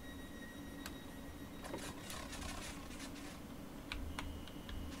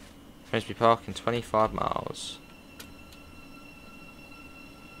 Supposed to be parking 25 miles.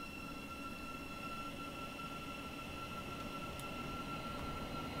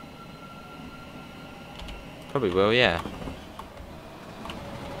 Probably will, yeah.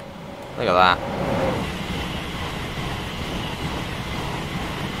 Look at that.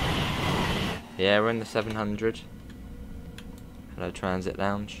 Yeah, we're in the 700. Hello, Transit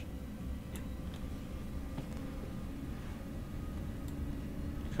Lounge.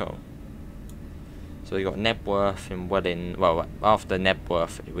 Cool. So we got Nebworth in Welling. Well, after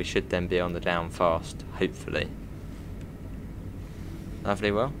Nebworth, we should then be on the down fast, hopefully.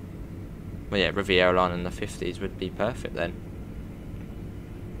 Lovely, well, yeah, Riviera line in the 50s would be perfect then.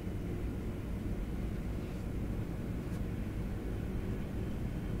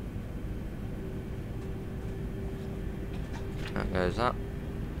 That goes up.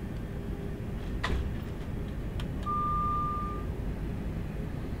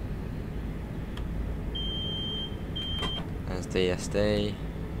 There's DSD.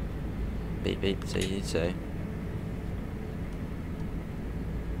 Beep beep to you too.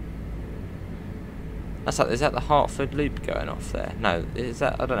 That's like, is that the Hertford loop going off there? No, is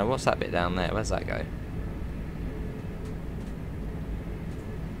that, I don't know, what's that bit down there? Where's that go?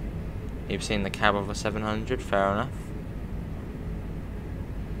 You've seen the cab of a 700, fair enough.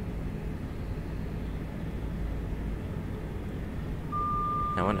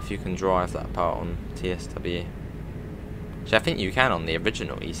 I wonder if you can drive that part on TSW. So I think you can on the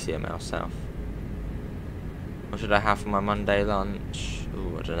original ECML South. What should I have for my Monday lunch?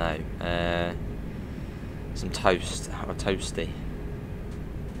 Ooh, I don't know. Some toast. Have a toasty.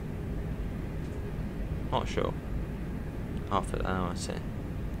 Not sure. Half an hour, I see.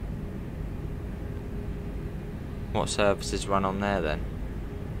 What services run on there then?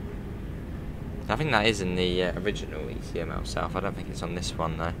 I think that is in the original ECML South. I don't think it's on this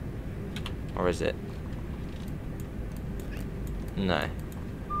one though. Or is it? No. I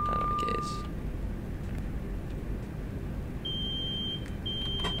don't think it is.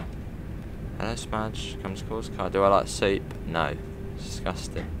 Hello Smudge, come to course car. Do I like soup? No. It's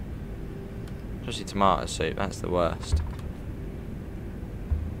disgusting. Especially tomato soup, that's the worst.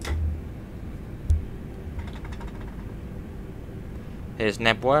 Here's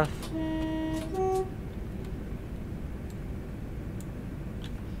Nebworth.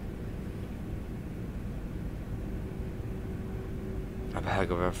 A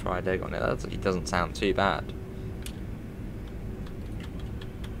burger with a fried egg on it. It doesn't sound too bad.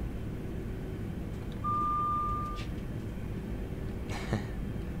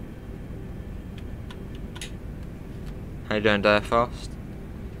 How you doing, Dare Fast?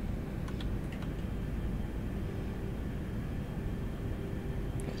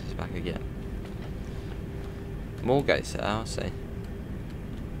 This is back again. More gates there, I'll see.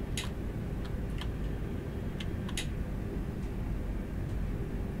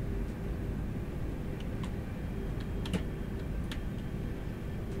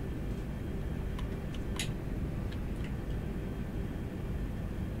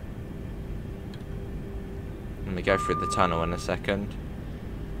 Let me go through the tunnel in a second.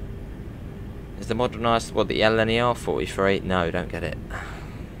 Is the modernised, what, the LNER 43? No, don't get it.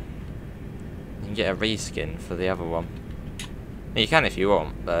 You can get a reskin for the other one. You can if you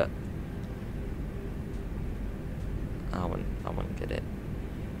want, but I wouldn't get it.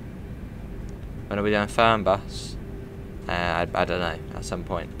 When are we doing Fernbus? I don't know, at some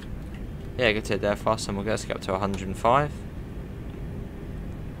point. Yeah, go to there fast and let's get up to 105.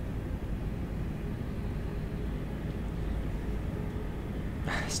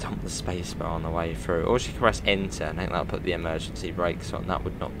 Stomp the spacebar on the way through. Or she can press enter and I think that'll put the emergency brakes on. That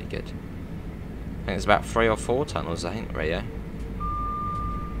would not be good. I think there's about 3 or 4 tunnels, I think, Rio.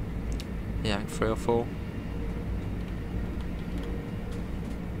 Yeah, I think 3 or 4.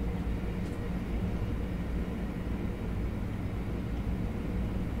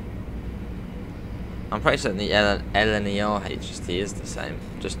 I'm pretty certain the L and ER HST is the same,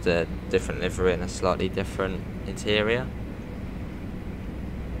 just a different livery and a slightly different interior.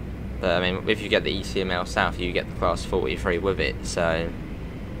 But I mean, if you get the ECML South, you get the Class 43 with it, so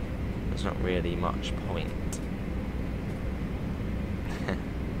there's not really much point.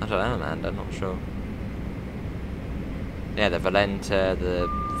 I don't know, man, I'm not sure. Yeah, the Valenta, the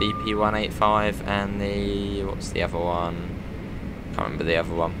VP185, and the... what's the other one? Can't remember the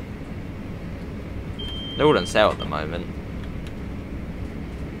other one. They're all on sale at the moment.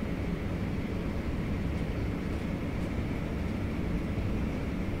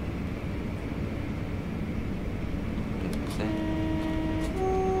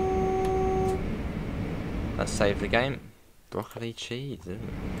 Let's save the game. Broccoli cheese, isn't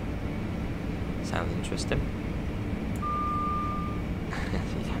it? Sounds interesting.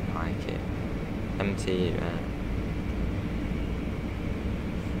 You don't like it. Empty,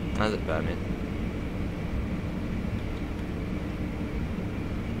 how's it Birmingham?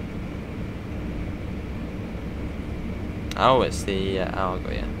 Oh, it's the, oh, I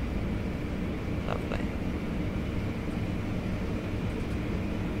got you. Lovely.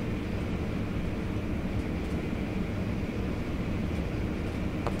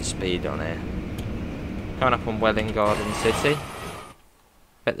 Have the speed on here. Coming up on Welling Garden City.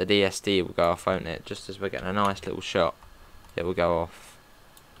 Bet the DSD will go off, won't it? Just as we're getting a nice little shot, it will go off.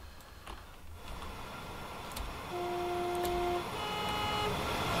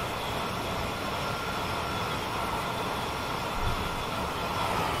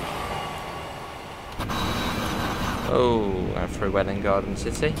 Oh, going through Welling Garden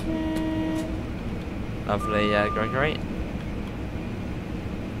City. Lovely, Gregory.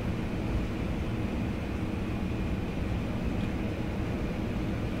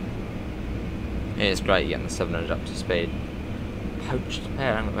 Yeah, it's great getting the 700 up to speed. Poached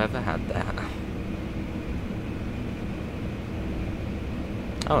pear, I haven't ever had that.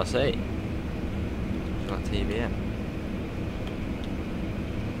 Oh, I see. It's like TBM.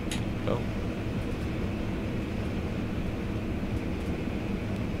 Cool.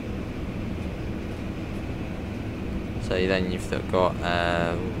 So then you've got,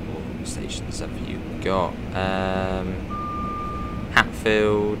 what stations have you got?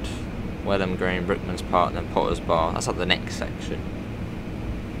 Hatfield, Welham Green, Brickman's Park, and then Potter's Bar. That's like the next section.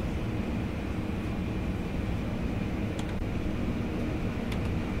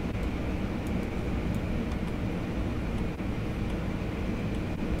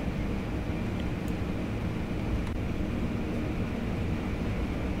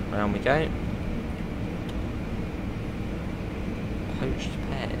 Round we go. Poached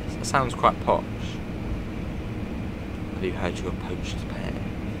pears. That sounds quite posh. Have you heard you got poached pear?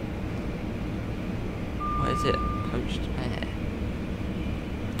 What is it? Poached pear?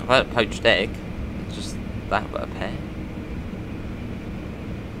 I've heard poached egg. It's just that but a pear.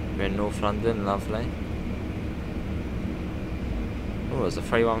 We're in North London, lovely. Oh, there's a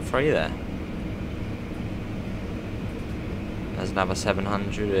 313 there. There's another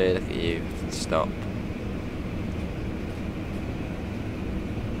 700. Hey, look at you. Stop.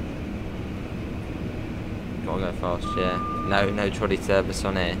 Gotta go fast, yeah. No trolley service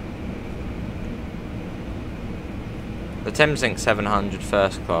on here. The Thameslink 700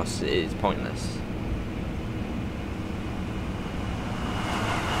 first class is pointless.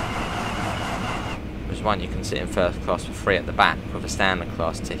 There's one you can sit in first class for free at the back with a standard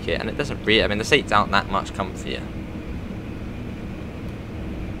class ticket, and it doesn't really, I mean the seats aren't that much comfier.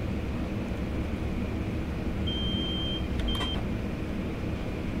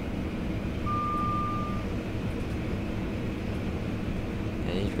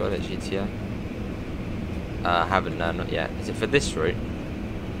 Yeah, you've got it, GTO. I haven't, no, not yet. Is it for this route?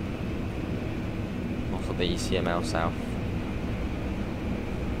 Or for the ECML South?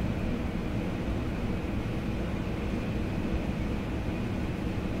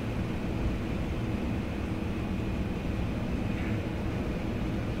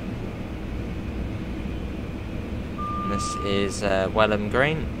 And this is Welham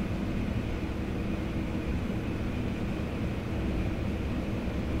Green.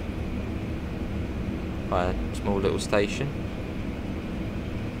 By a small little station.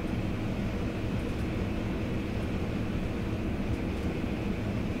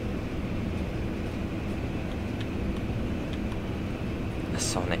 A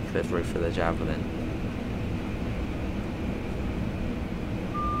Sonic livery for the Javelin.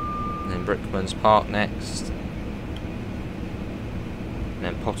 And then Brickman's Park next. And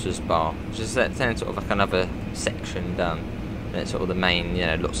then Potter's Bar. Just then sort of like another section done. And it's sort of the main, you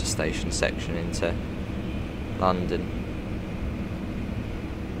know, lots of station section into London.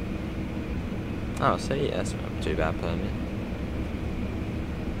 Oh, so yeah, that's not too bad permit.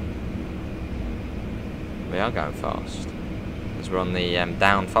 We are going fast. Because we're on the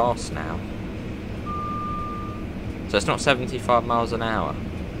down fast now. So it's not 75 miles an hour.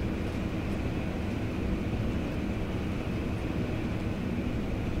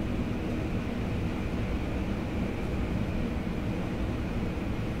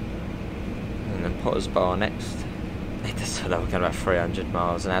 And then Potter's Bar next. It does feel like we're going about 300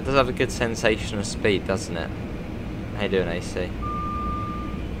 miles an hour. It does have a good sensation of speed, doesn't it? How you doing, AC?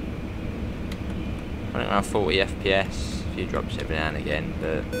 Running around 40 FPS. A few drops every now and again,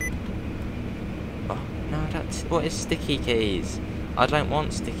 but... Oh, no, that's... What is sticky keys? I don't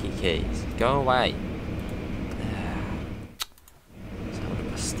want sticky keys. Go away. Let's have a look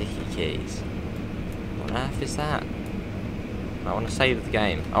at the sticky keys. What on earth is that? I want to save the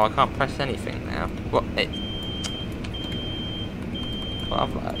game. Oh, I can't press anything now. What?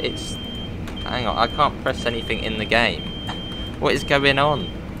 It's... Hang on, I can't press anything in the game. What is going on?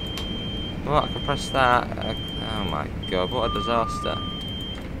 What, I can press that. Oh my god, what a disaster.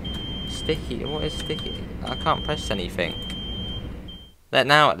 Sticky, what is sticky? I can't press anything.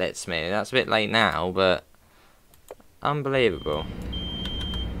 Now it lets me. That's a bit late now, but... Unbelievable.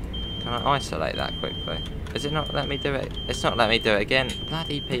 Can I isolate that quickly? Is it not letting me do it? It's not letting me do it again.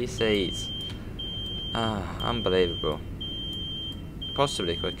 Bloody PCs. Ah, unbelievable.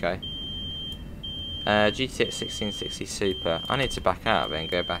 Possibly quick, eh? GTX 1660 Super. I need to back out of it and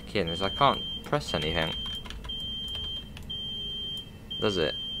go back in, as I can't press anything. Does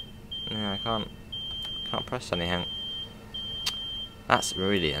it? Yeah, I can't press anything. That's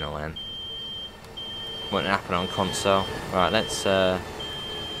really annoying. Won't happen on console. Right, let's right,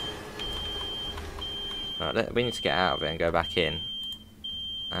 we need to get out of it and go back in.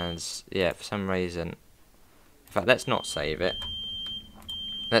 And yeah, for some reason, in fact, let's not save it.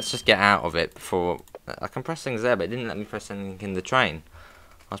 Let's just get out of it before... I can press things there, but it didn't let me press anything in the train.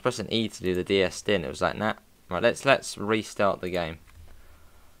 I was pressing E to do the DS din. It was like, nah. Right, let's restart the game.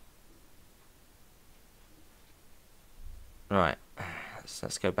 Right,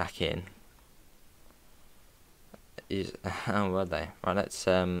 let's go back in. Oh, were they? Right, let's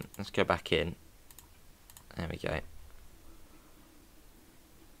go back in. There we go.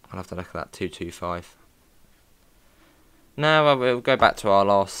 I'll have to look at that 225. No, well, we'll go back to our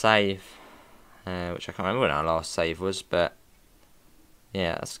last save, which I can't remember when our last save was, but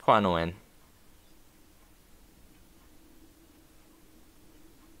yeah, that's quite annoying.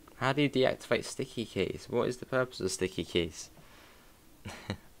 How do you deactivate sticky keys? What is the purpose of sticky keys?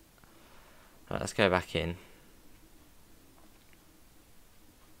 Right, let's go back in.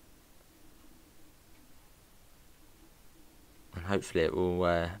 And hopefully it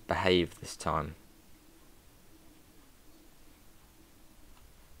will behave this time.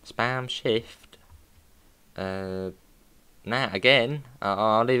 Spam shift. Nah, again.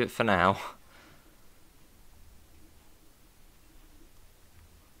 I'll leave it for now.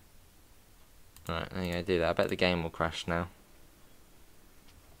 Right, there you go, do that. I bet the game will crash now.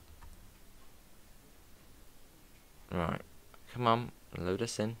 Right, come on, load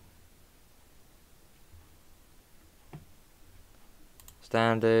us in.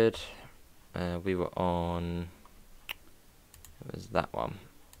 Standard. We were on... What was that one?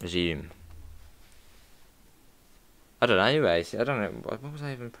 Resume. I don't know, anyways. I don't know. What was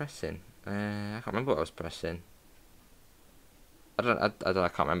I even pressing? I can't remember what I was pressing. I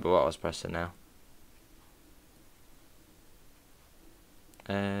can't remember what I was pressing now.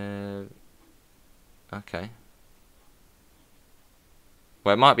 Okay.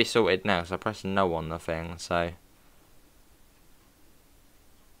 Well, it might be sorted now because I pressed no on the thing, so.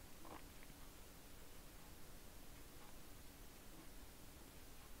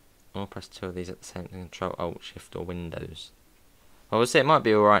 I'll press two of these at the same time. Control Alt Shift or Windows. Well, we'll see. It might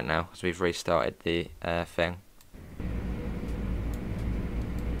be alright now because we've restarted the thing.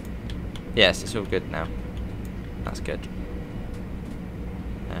 Yes, it's all good now. That's good.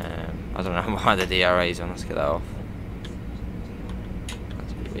 I don't know why the DRA is on. Let's get that off.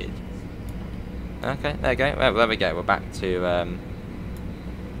 That's a bit weird. Okay, there we go. Well, there we go. We're back to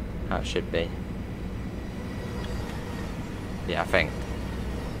how it should be. Yeah, I think.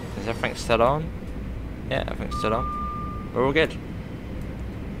 Is everything still on? Yeah, everything's still on. We're all good.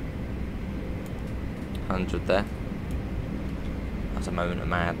 100 there. That's a moment of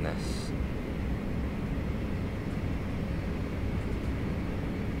madness.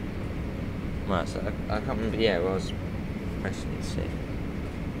 Right, so I can't remember. Yeah, I was pressing C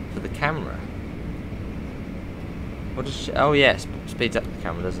for the camera. What does? Oh yeah, speeds up the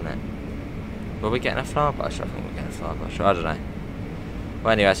camera, doesn't it? Were we getting a flyby shot? I think we're getting a flyby shot. I don't know.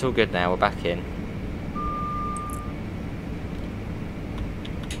 Well, anyway, it's all good now. We're back in.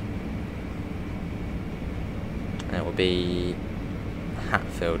 it will be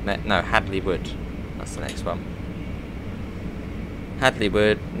Hatfield. No, Hadley Wood. That's the next one. Hadley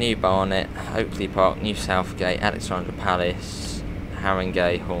Wood, New Barnet, Oakley Park, New Southgate, Alexandra Palace,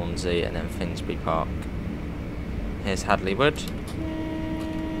 Haringey, Hornsey, and then Finsbury Park. Here's Hadley Wood.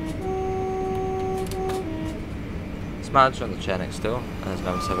 Smudge on the chair next door. And there's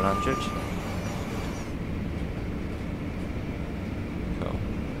another 700. Cool.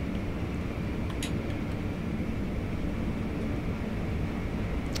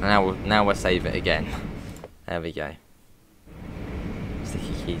 And now we'll save it again. There we go.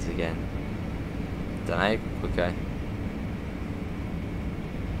 Sticky keys again. Don't know. Okay.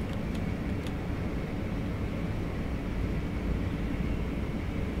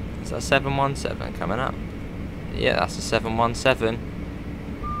 Is that 717 coming up? Yeah, that's a 717.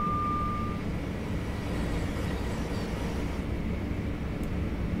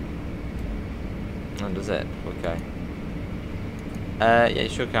 And does it? Okay. Yeah,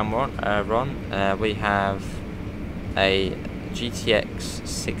 sure can, Ron. We have a GTX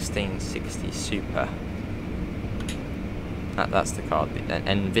 1660 Super. That's the card.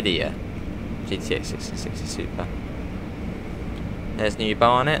 NVIDIA GTX 1660 Super. There's New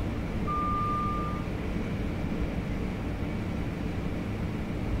Barnet.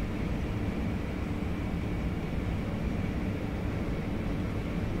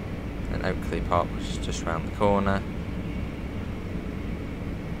 And Oakley Park, which is just round the corner.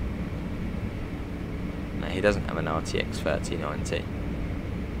 No, he doesn't have an RTX 3090.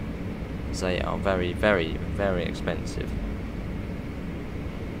 So they are very, very, very expensive.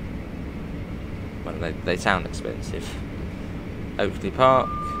 Well, they sound expensive. Oakley Park.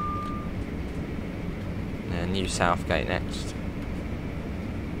 And New Southgate next.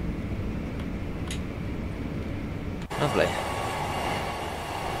 Lovely.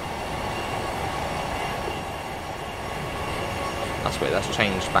 That's weird, that's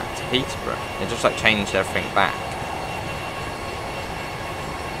changed back to Peterborough. It just like changed everything back.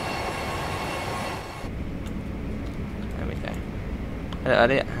 There we go. Hello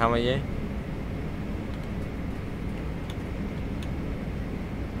Elliot, how are you?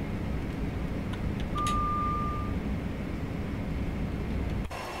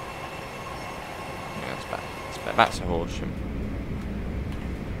 Yeah, it's back to Horsham.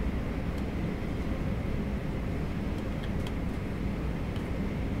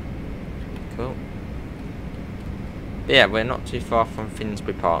 Cool. But yeah, we're not too far from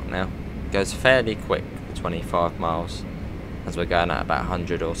Finsbury Park now. It goes fairly quick, the 25 miles, as we're going at about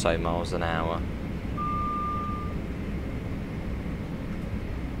 100 or so miles an hour.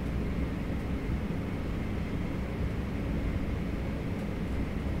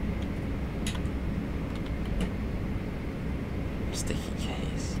 Sticky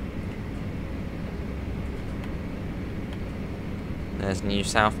keys. There's New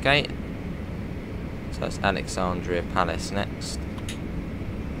Southgate. So that's Alexandria Palace next.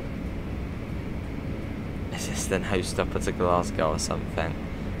 Is this then host up to Glasgow or something?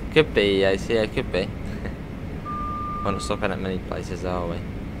 Could be, yes, yeah, could be. We're not stopping at many places, are we?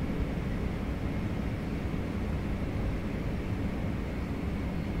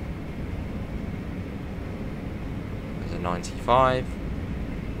 There's a 95.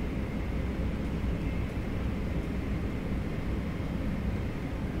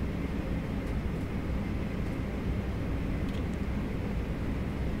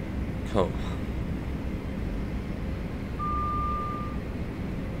 Cool.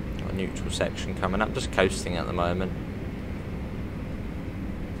 Got a neutral section coming up, just coasting at the moment.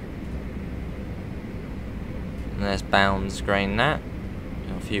 And there's Bounds Grain Nat.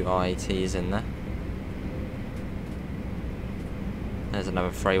 Got a few IETs in there. There's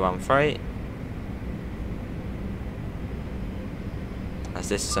another 313. As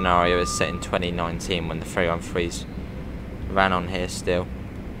this scenario is set in 2019 when the 313s ran on here still.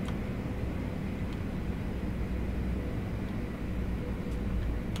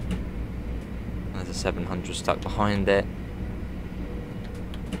 There's a 700 stuck behind it.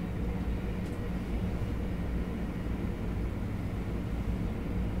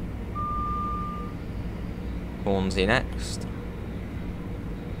 Hornsey next.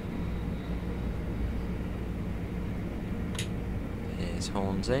 Here's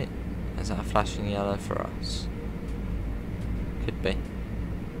Hornsey. Is that a flashing yellow for us? Could be. I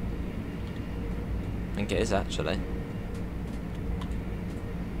think it is actually.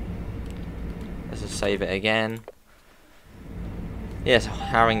 Let's just save it again. Yes,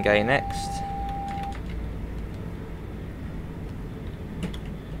 Haringey next.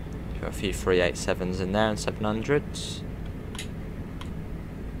 Got a few 387s in there and 700s.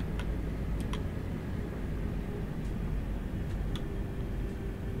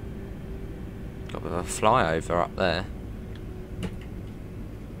 Got a bit of a flyover up there.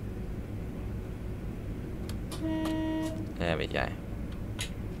 There we go.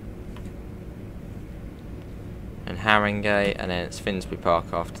 And Haringey, and then it's Finsbury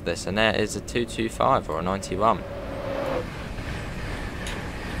Park after this, and there is a 225 or a 91.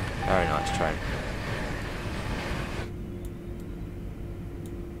 Very nice train.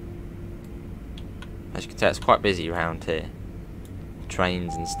 As you can tell, it's quite busy around here.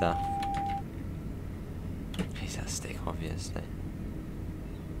 Trains and stuff. Piece of stick, obviously.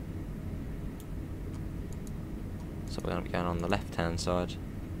 So we're going to be going on the left-hand side.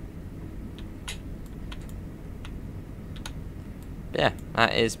 Yeah,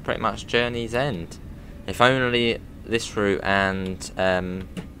 that is pretty much Journey's End. If only this route and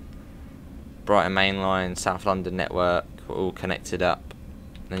Brighton Mainline, South London network were all connected up,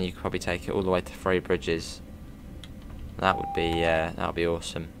 then you could probably take it all the way to Three Bridges. That would be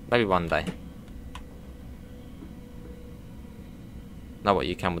awesome. Maybe one day. Not what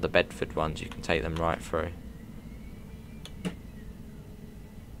you can with the Bedford ones. You can take them right through.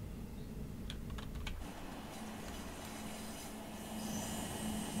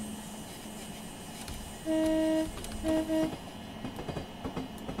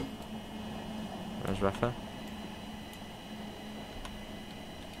 Where's Rafa?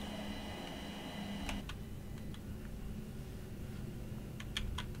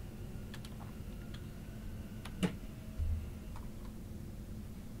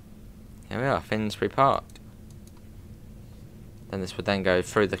 Here we are, Finsbury Park. Then this would then go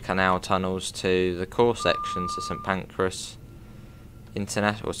through the canal tunnels to the core section, to St Pancras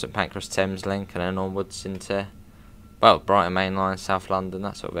International, or St Pancras Thames Link, and then onwards into, well, Brighton Mainline, South London,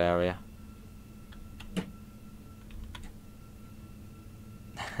 that sort of area.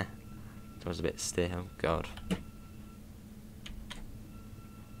 It was a bit still, oh god.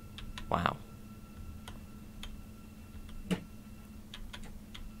 Wow.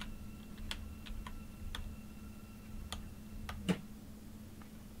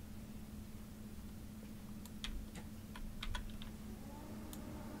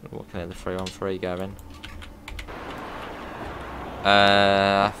 What can the 3-on-3 going?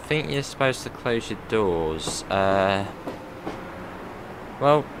 I think you're supposed to close your doors.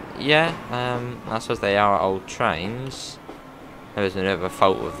 Well, yeah, I suppose they are old trains. There was a bit of a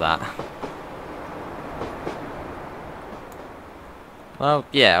fault with that. Well,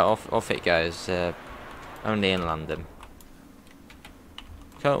 yeah, off it goes. Only in London.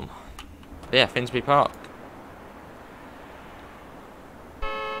 Cool. But yeah, Finsbury Park.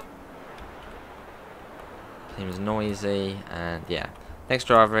 Seems noisy, and yeah. Next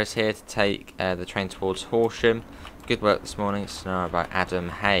driver is here to take the train towards Horsham. Good work this morning. Scenario by Adam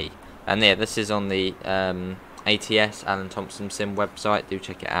Hay. And yeah, this is on the ATS, Alan Thompson Sim website. Do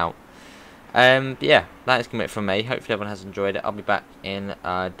check it out. But yeah, that is going to be it from me. Hopefully everyone has enjoyed it. I'll be back in,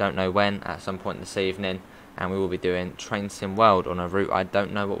 don't know when, at some point this evening. And we will be doing Train Sim World on a route I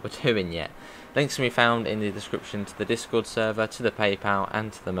don't know what we're doing yet. Links can be found in the description to the Discord server, to the PayPal,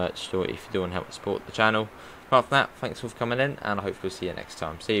 and to the merch store if you do want to help support the channel. Apart from that, thanks all for coming in, and I hope we'll see you next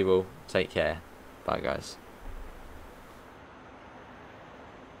time. See you all. Take care. Bye, guys.